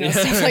read,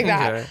 stuff like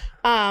that.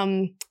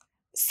 Okay.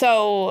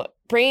 So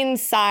brain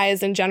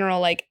size in general,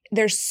 like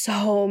there's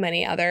so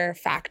many other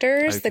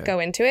factors that go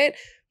into it.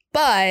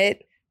 But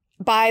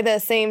by the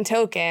same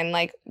token,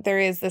 like there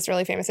is this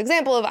really famous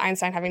example of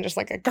Einstein having just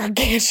like a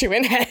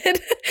gargantuan head.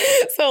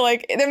 So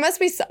like there must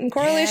be some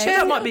correlation.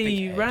 That might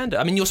be random.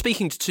 I mean, you're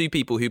speaking to 2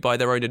 people who by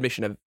their own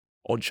admission have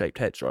odd-shaped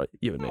heads, right?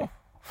 You and me.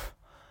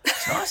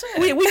 It's nice,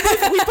 isn't it?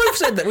 We both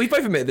said that. We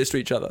both admitted this to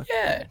each other.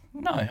 Yeah.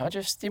 No, I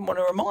just didn't want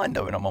to remind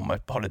her when I'm on my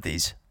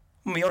holidays.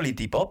 My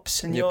holiday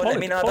bobs, and Your you're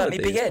letting me know about my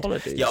big head.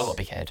 holidays. Yeah, I've got a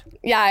big head.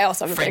 Yeah, I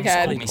also have a Friends big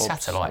head. called me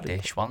satellite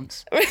dish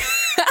once.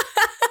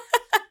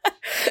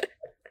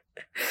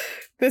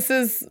 This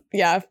is,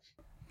 yeah.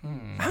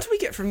 How do we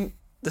get from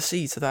the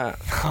C to that?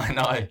 I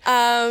know.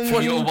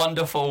 For your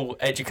wonderful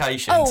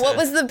education. What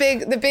was the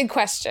big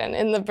question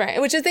in the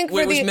brain? Which I think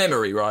Well, it was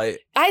memory, right?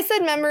 I said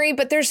memory,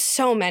 but there's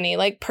so many.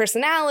 Like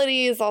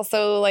personality is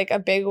also like a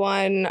big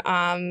one.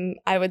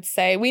 I would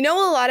say we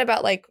know a lot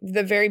about like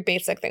the very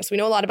basic things. We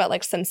know a lot about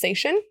like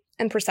sensation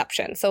and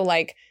perception. So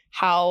like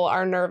how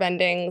our nerve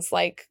endings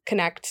like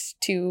connect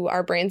to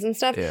our brains and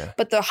stuff. Yeah.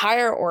 But the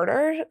higher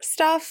order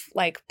stuff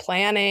like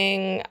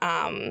planning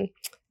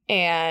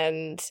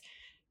and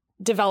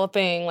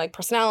developing like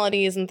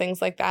personalities and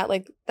things like that,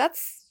 like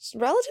that's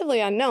relatively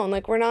unknown.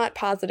 Like we're not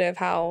positive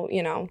how,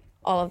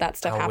 all of that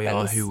stuff happens. We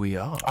are who we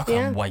are. I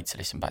can't wait to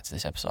listen back to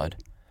this episode.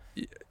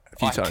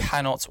 I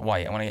cannot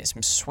wait. I want to get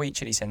some sweet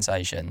chili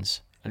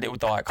sensations, a little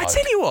Diet Coke. I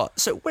tell you what,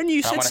 so when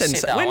you said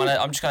sensation...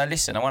 I'm just going to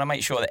listen. I want to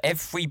make sure that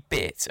every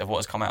bit of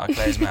what's come out of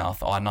Claire's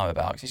mouth I know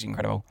about, because it's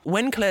incredible.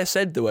 When Claire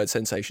said the word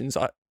sensations,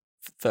 I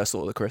first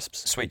thought of the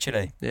crisps. Sweet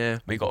chili. Yeah.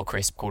 We got a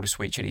crisp called a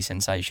sweet chili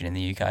sensation in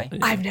the UK.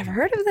 I've never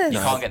heard of this. You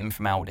can't get them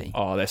from Aldi.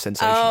 Oh, they're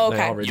sensational. Oh, okay.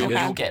 They are really good.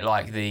 You'll get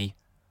like the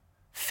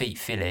feet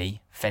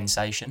filly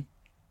fensation.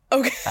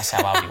 Okay. That's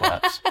how Aldi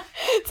works.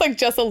 It's like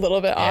just a little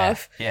bit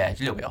off. Yeah, a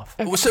little bit off.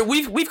 So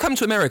we've come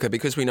to America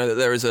because we know that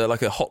there is a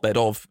hotbed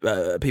of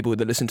people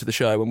that listen to the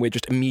show, and we're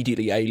just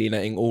immediately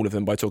alienating all of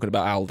them by talking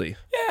about Aldi.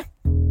 Yeah.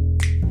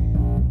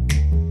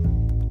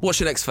 What's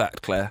your next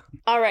fact, Claire?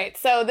 All right.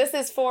 So this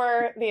is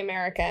for the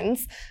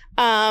Americans.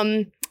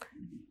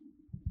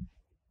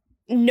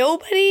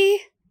 Nobody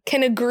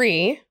can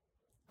agree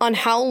on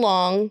how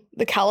long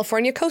the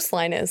California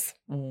coastline is.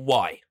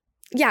 Why?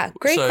 Yeah,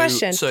 great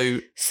question.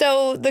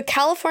 So the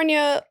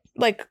California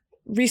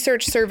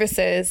research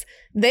services,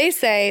 they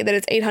say that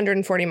it's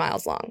 840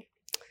 miles long.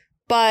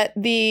 But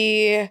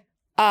the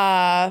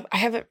I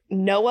have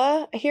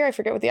NOAA here, I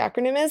forget what the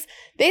acronym is.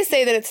 They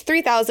say that it's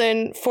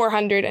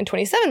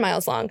 3,427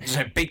 miles long.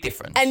 So big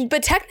difference.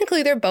 But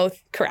technically they're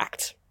both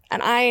correct.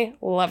 And I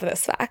love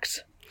this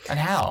fact. And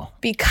how?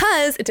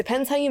 Because it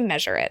depends how you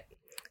measure it.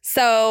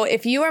 So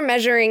if you are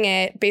measuring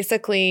it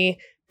basically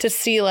to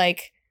see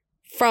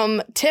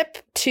from tip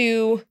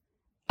to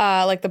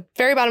the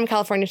very bottom of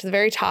California to the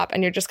very top,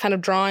 and you're just kind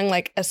of drawing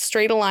as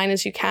straight a line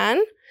as you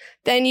can,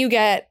 then you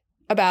get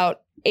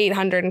about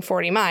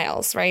 840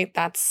 miles, right?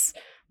 That's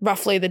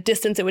roughly the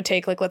distance it would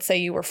take. Let's say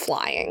you were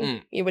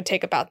flying. It would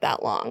take about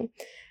that long.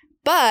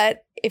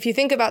 But if you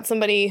think about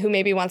somebody who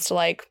maybe wants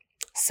to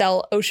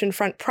sell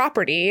oceanfront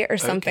property or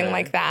something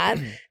like that,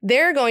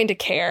 they're going to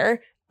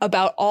care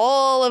about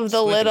all of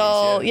the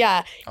little,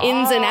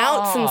 ins and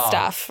outs and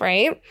stuff,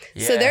 right?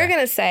 Yeah. So they're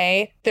going to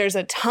say there's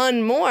a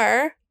ton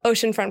more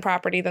oceanfront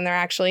property than there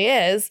actually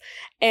is,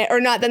 or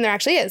not than there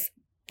actually is.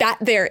 That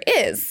there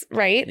is,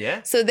 right?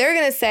 Yeah. So they're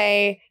going to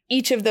say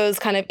each of those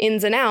kind of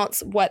ins and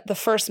outs, what the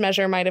first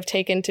measure might have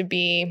taken to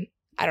be,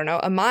 I don't know,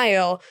 a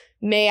mile,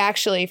 may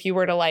actually, if you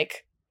were to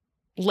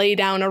lay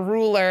down a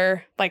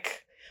ruler,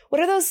 what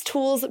are those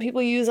tools that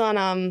people use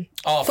on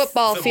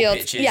football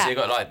fields? Pitches. Yeah, You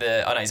got I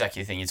know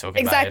exactly the thing you're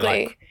talking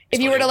exactly. about. If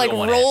you were to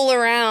roll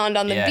around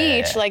on the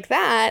beach like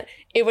that,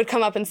 it would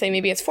come up and say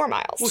maybe it's 4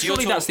 miles. Well,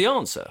 surely that's the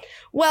answer.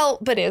 Well,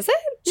 but is it?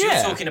 So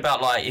you're talking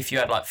about if you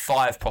had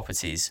 5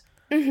 properties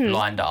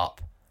lined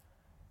up,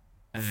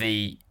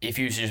 if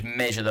you was to just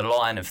measure the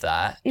line of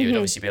that, it would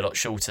obviously be a lot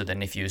shorter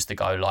than if you was to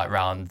go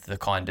round the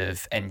kind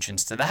of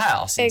entrance to the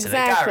house, into the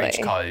garage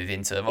cove,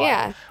 into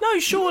No,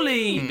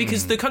 surely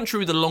because the country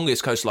with the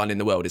longest coastline in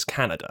the world is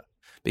Canada.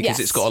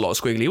 Because it's got a lot of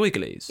squiggly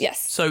wigglies. Yes.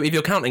 So if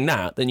you're counting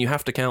that, then you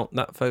have to count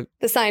that for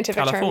the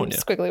scientific California.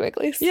 term, squiggly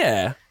wigglies.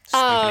 Yeah.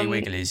 Squiggly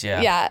wigglies,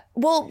 yeah. Yeah.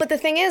 Well, but the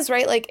thing is,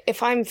 right,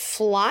 if I'm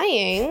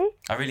flying...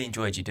 I really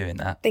enjoyed you doing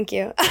that. Thank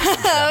you.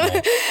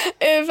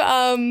 If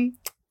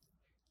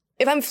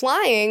I'm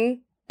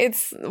flying,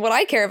 it's what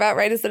I care about,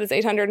 right, is that it's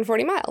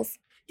 840 miles.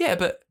 Yeah,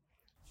 but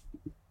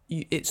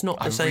it's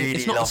not the same. Really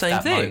it's not the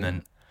same thing.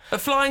 Moment. But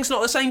flying's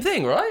not the same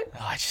thing, right?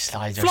 I just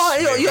moment.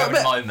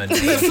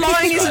 but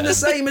flying isn't the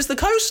same as the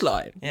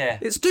coastline. Yeah.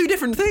 It's 2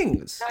 different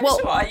things. No,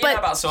 you know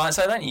about science,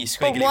 don't you?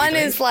 But one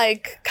is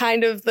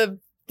kind of the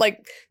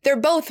they're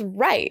both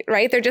right?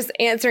 They're just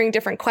answering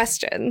different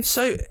questions.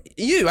 So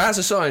you, as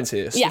a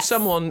scientist, if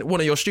one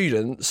of your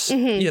students,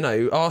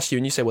 asks you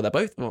and you say, well, they're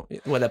both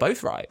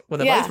right, well,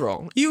 they're both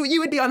wrong, you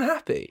would be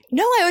unhappy.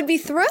 No, I would be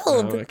thrilled.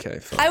 Oh, okay,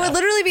 fine. I would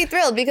literally be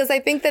thrilled because I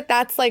think that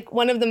that's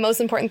one of the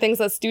most important things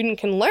a student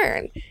can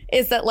learn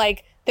is that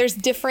there's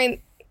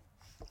different,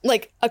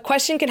 a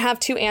question can have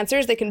 2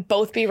 answers. They can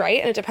both be right,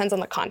 and it depends on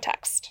the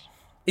context.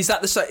 Is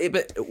that the same?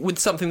 But with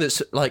something that's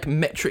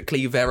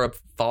metrically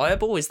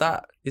verifiable, is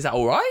that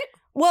all right?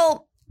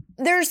 Well,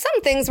 there's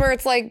some things where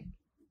it's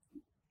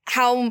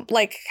how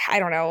I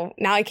don't know.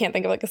 Now I can't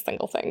think of a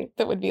single thing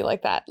that would be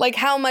like that.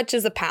 How much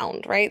is a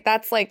pound, right?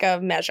 That's a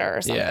measure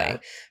or something. Yeah.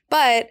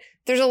 But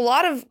there's a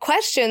lot of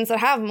questions that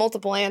have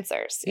multiple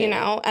answers, you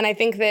know. And I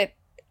think that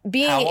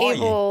being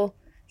able,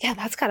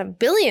 that's got a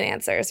billion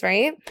answers,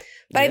 right?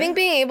 But I think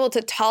being able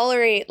to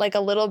tolerate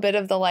a little bit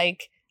of the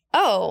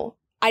oh,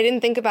 I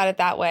didn't think about it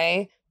that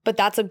way, but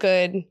that's a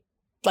good,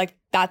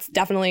 that's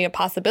definitely a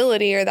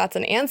possibility or that's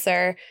an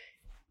answer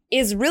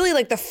is really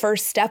like the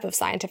first step of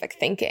scientific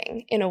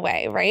thinking in a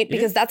way, right?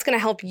 Because that's going to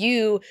help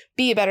you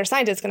be a better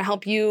scientist. It's going to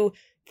help you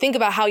think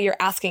about how you're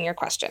asking your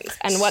questions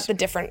and what the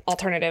different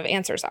alternative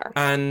answers are.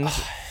 And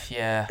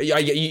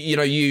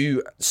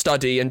you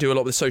study and do a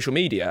lot with social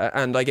media.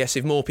 And I guess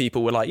if more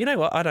people were like, you know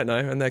what, I don't know,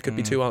 and there could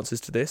be two answers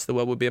to this, the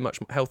world would be a much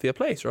healthier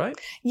place, right?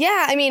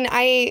 Yeah. I mean,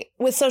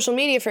 with social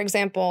media, for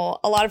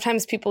example, a lot of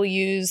times people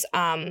use,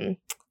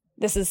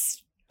 this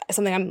is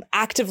something I'm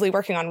actively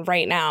working on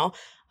right now.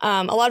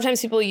 A lot of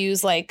times people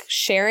use like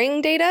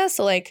sharing data.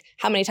 So like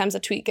how many times a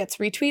tweet gets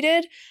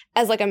retweeted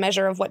as like a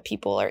measure of what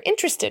people are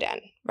interested in,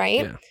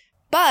 right? Yeah.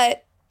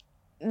 But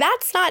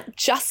that's not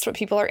just what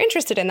people are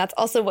interested in. That's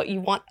also what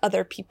you want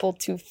other people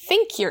to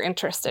think you're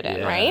interested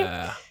in,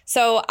 right?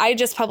 So I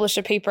just published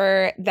a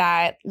paper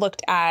that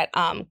looked at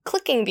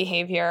clicking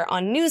behavior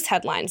on news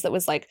headlines that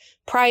was like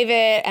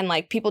private and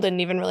like people didn't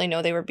even really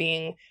know they were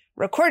being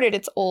recorded.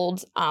 It's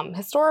old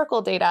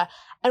historical data.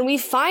 And we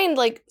find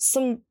like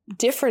some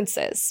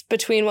differences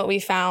between what we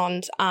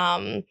find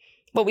when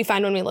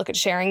we look at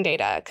sharing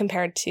data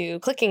compared to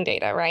clicking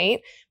data,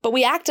 right? But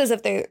we act as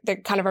if they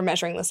kind of are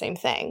measuring the same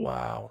thing.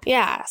 Wow.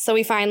 Yeah. So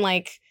we find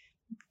like,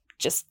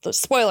 just the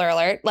spoiler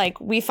alert, like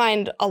we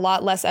find a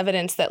lot less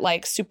evidence that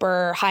like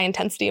super high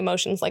intensity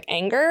emotions like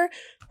anger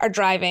are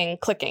driving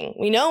clicking.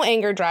 We know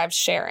anger drives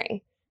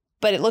sharing,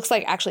 but it looks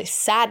like actually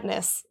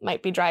sadness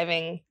might be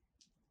driving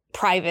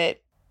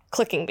private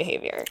clicking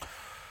behavior.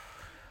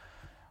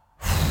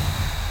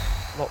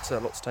 Lots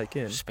to take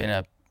in. It's been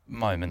a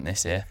moment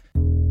this year.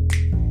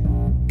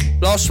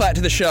 Last fact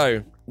of the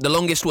show. The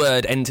longest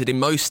word entered in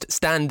most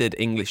standard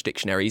English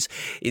dictionaries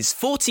is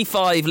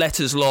 45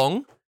 letters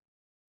long.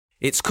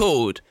 It's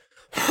called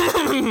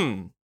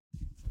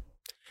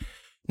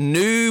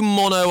New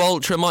Mono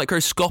Ultra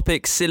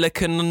Microscopic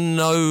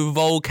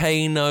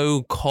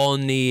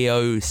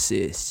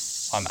Siliconovolcanoconiosis.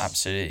 I'm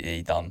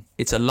absolutely done.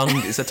 It's a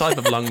type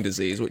of lung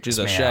disease, which is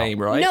a shame,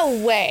 right?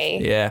 No way.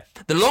 Yeah.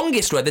 The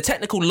longest word, the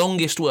technical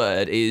longest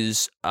word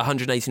is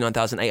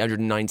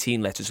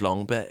 189,819 letters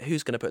long, but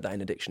who's going to put that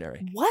in a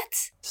dictionary?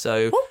 What?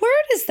 So what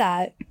word is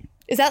that?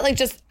 Is that like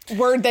just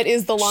word that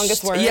is the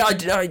longest word? Yeah,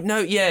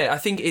 I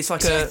think it's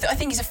like I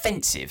think it's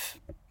offensive.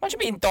 Imagine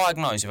being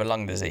diagnosed with a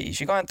lung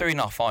disease. You're going through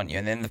enough, aren't you?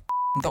 And then the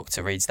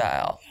doctor reads that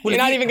out. Well,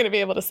 you're not even going to be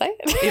able to say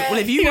it. Well,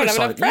 if you were a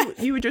scientist,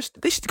 you would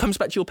just... This comes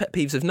back to your pet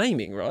peeves of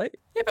naming, right?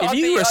 Yeah, but if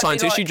you were a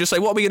scientist, you'd just say,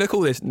 what are we going to call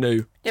this?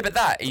 No. Yeah, but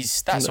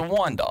that's a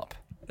wind-up.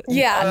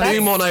 Yeah.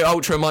 New Mono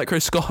Ultra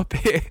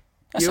Microscopic.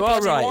 You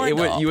are right.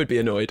 You would be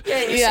annoyed. Yeah,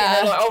 you're sitting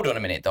there like, hold on a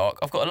minute, doc.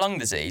 I've got a lung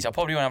disease. I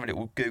probably want to have a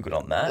little Google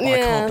on that. I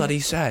can't bloody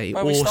say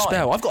or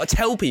spell. I've got to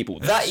tell people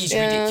this. That is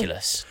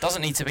ridiculous.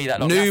 Doesn't need to be that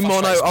long. New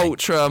Mono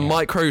Ultra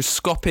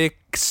Microscopic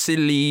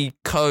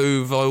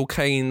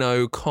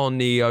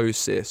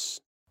Silicovolcanoconiosis.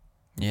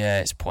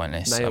 Yeah, it's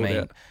pointless. Nailed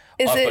it.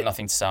 I've got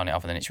nothing to say on it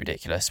other than it's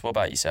ridiculous. What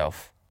about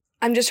yourself?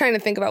 I'm just trying to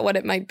think about what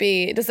it might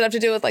be. Does it have to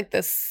do with like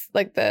this,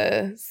 like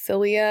the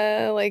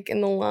cilia, like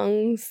in the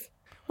lungs?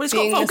 Well, it's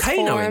got a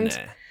volcano in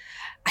there.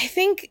 I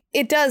think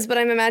it does, but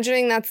I'm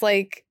imagining that's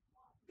like,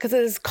 because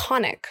it is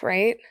conic,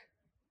 right?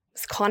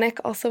 Is conic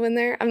also in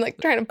there? I'm like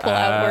trying to pull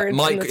out words.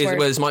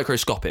 It's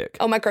microscopic.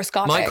 Oh,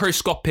 microscopic.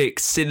 Microscopic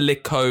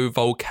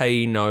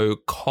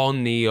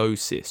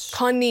silicovolcanoconiosis.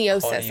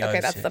 Coniosis. Okay,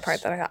 that's the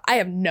part that I got. I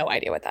have no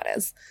idea what that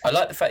is. I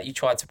like the fact you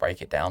tried to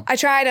break it down. I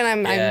tried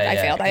and I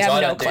failed. I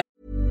have no clue.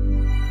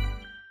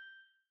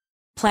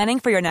 Planning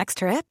for your next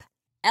trip?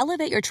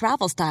 Elevate your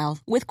travel style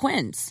with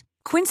Quince.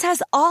 Quince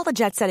has all the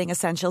jet-setting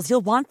essentials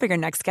you'll want for your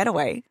next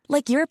getaway,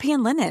 like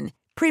European linen,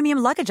 premium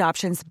luggage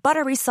options,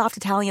 buttery soft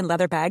Italian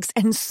leather bags,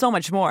 and so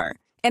much more.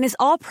 And is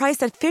all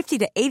priced at 50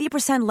 to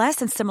 80% less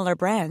than similar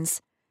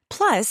brands.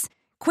 Plus,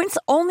 Quince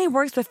only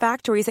works with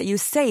factories that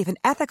use safe and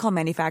ethical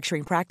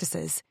manufacturing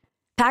practices.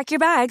 Pack your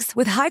bags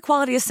with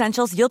high-quality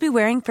essentials you'll be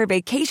wearing for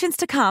vacations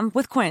to come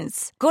with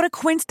Quince. Go to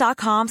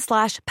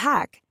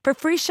quince.com/pack for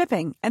free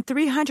shipping and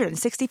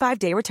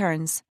 365-day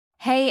returns.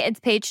 Hey, it's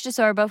Paige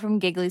DeSorbo from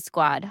Giggly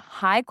Squad.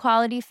 High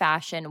quality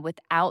fashion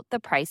without the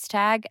price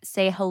tag.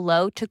 Say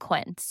hello to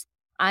Quince.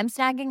 I'm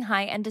snagging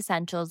high-end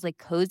essentials like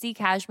cozy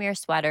cashmere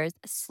sweaters,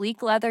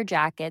 sleek leather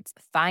jackets,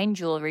 fine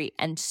jewelry,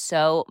 and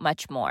so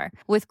much more.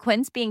 With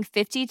Quince being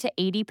 50 to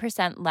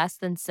 80% less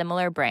than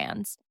similar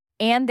brands.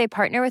 And they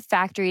partner with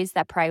factories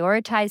that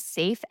prioritize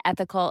safe,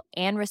 ethical,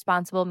 and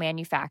responsible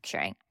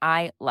manufacturing.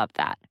 I love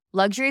that.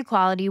 Luxury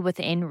quality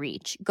within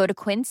reach. Go to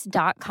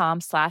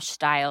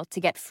quince.com/style to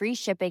get free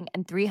shipping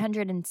and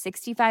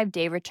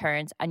 365-day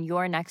returns on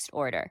your next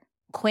order.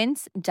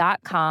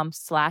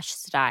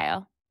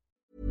 Quince.com/style.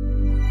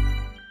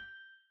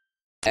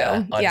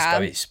 Yeah, I just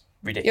go, it's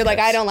ridiculous. You're like,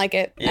 I don't like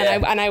it,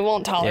 and I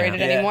won't tolerate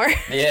it anymore.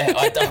 Yeah,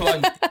 I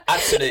don't.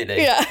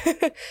 Absolutely. Yeah.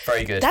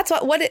 Very good. That's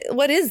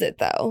what is it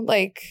though?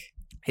 Like,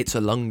 it's a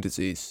lung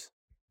disease.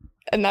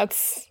 And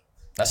that's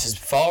as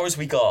far as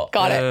we got.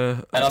 Got it.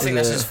 And I think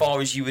that's as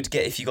far as you would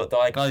get if you got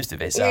diagnosed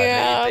with it. So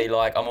you'd be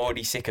like, I'm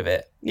already sick of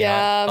it.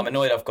 Yeah. I'm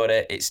annoyed I've got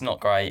it. It's not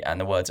great. And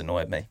the words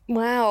annoyed me.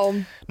 Wow.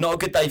 Not a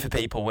good day for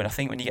people when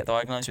you get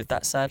diagnosed with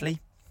that,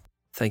 sadly.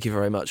 Thank you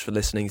very much for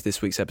listening to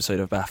this week's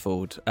episode of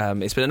Baffled.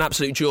 It's been an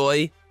absolute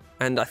joy.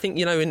 And I think,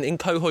 in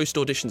co-host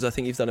auditions, I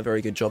think you've done a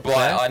very good job.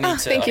 Well, I need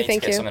to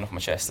get you. something off my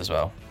chest as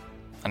well.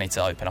 I need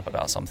to open up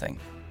about something.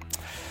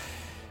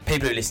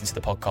 People who listen to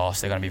the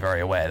podcast, they're going to be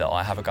very aware that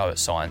I have a go at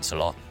science a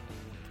lot.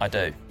 I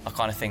do. I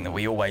kind of think that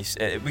we always...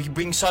 we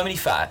bring so many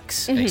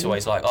facts. Mm-hmm. It's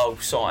always like,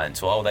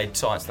 science, or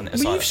science done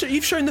it. Well,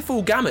 you've shown the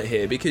full gamut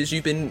here because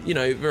you've been,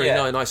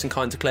 very nice and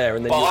kind to Claire,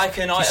 and then you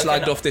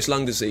slagged off this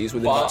lung disease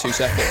within about 2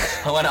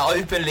 seconds. When I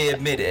openly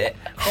admit it,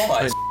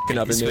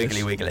 it's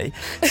wiggly wiggly.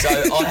 So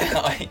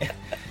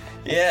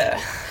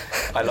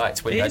I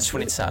liked when I just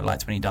wanted to say I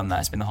liked when you done that.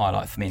 It's been the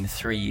highlight for me in the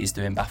 3 years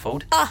doing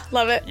Baffled.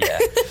 Love it. Yeah.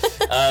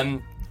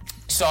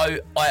 So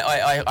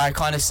I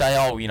kind of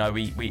say,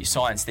 we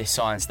science this,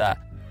 science that.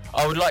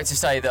 I would like to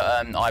say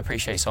that I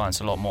appreciate science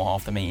a lot more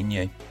after meeting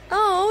you.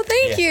 Oh,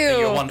 thank you.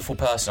 You're a wonderful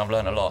person. I've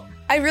learned a lot.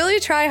 I really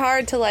try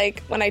hard to,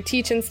 when I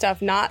teach and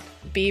stuff, not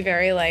be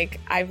very,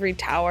 ivory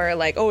tower,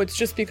 it's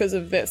just because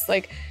of this.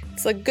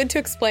 It's, good to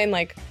explain,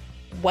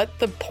 what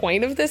the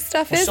point of this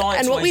stuff is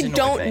and what we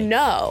don't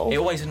know. It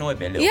always annoyed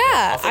me a little bit.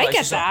 Yeah, I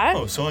get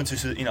that. Science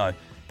is,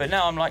 But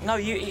now I'm like, no,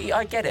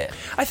 I get it.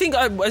 I think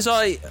I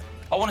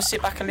want to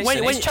sit back and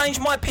listen. It's changed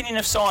my opinion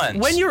of science.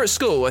 When you're at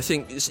school, I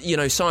think,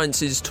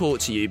 science is taught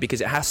to you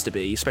because it has to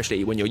be,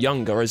 especially when you're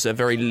younger, as a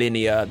very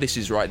linear, this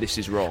is right, this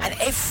is wrong. And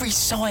every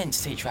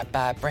science teacher had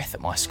bad breath at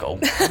my school.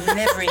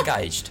 Never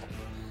engaged.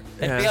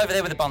 They'd be over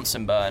there with a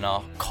Bunsen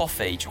burner,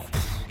 coffee,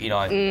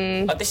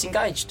 I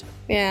disengaged.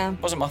 Yeah.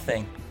 Wasn't my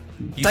thing.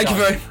 Thank you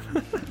very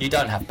You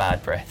don't have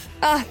bad breath.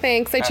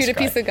 Thanks. I chewed a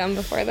piece of gum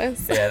before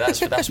this. Yeah,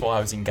 that's why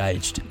I was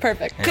engaged.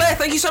 Perfect. Yeah. Claire,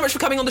 thank you so much for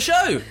coming on the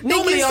show.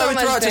 Normally I would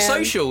throw out to Dan.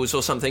 socials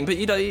or something, but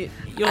you're tired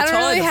of that. I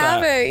don't really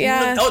have it,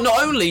 yeah.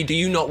 Not only do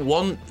you not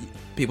want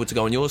people to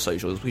go on your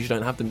socials because you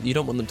don't have them, you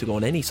don't want them to go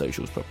on any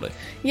socials probably.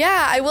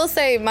 Yeah, I will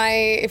say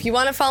if you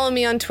want to follow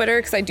me on Twitter,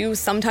 because I do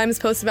sometimes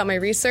post about my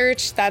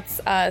research, that's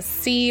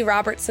C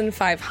Robertson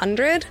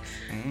 500.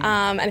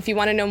 And if you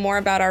want to know more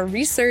about our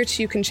research,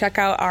 you can check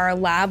out our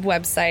lab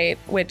website,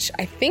 which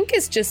I think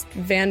is just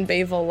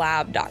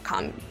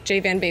vanbavellab.com. Jay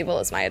Van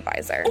Bavel is my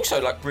advisor.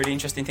 Also, really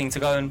interesting thing to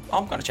go and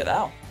I'm going to check that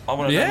out. I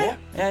want to know more.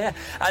 Yeah.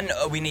 And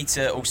we need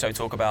to also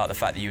talk about the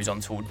fact that you was on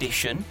to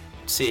audition.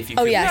 See if you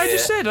can. Yeah, I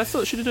just said. I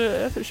thought she did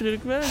a very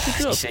good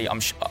job. See,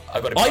 I've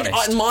got to be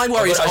honest. My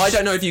worry is I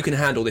don't know if you can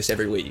handle this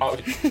every week.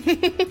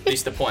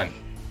 This the point.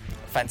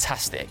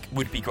 Fantastic.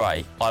 Would be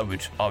great. I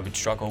would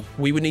struggle.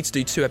 We would need to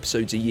do 2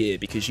 episodes a year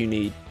because you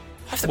need...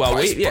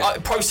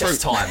 process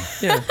time.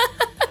 Yeah.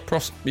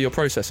 You're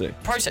processing.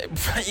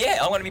 Yeah,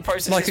 I want to be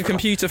processing. Like a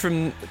computer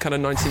from kind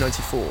of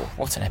 1994.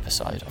 What an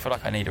episode. I feel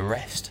like I need a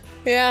rest.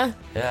 Yeah.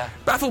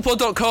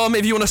 Bafflepod.com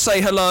if you want to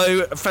say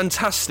hello.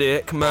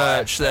 Fantastic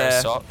merch there.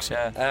 Socks,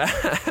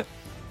 yeah.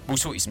 We'll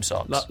sort you some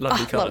socks.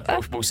 Lovely colour.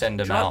 We'll send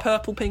them out.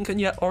 Purple, pink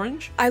and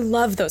orange? I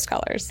love those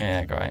colours.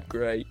 Yeah,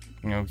 great.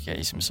 We'll get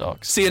you some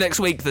socks. See you next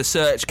week. The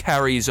search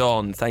carries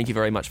on. Thank you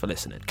very much for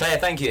listening. Claire,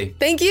 thank you.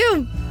 Thank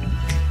you.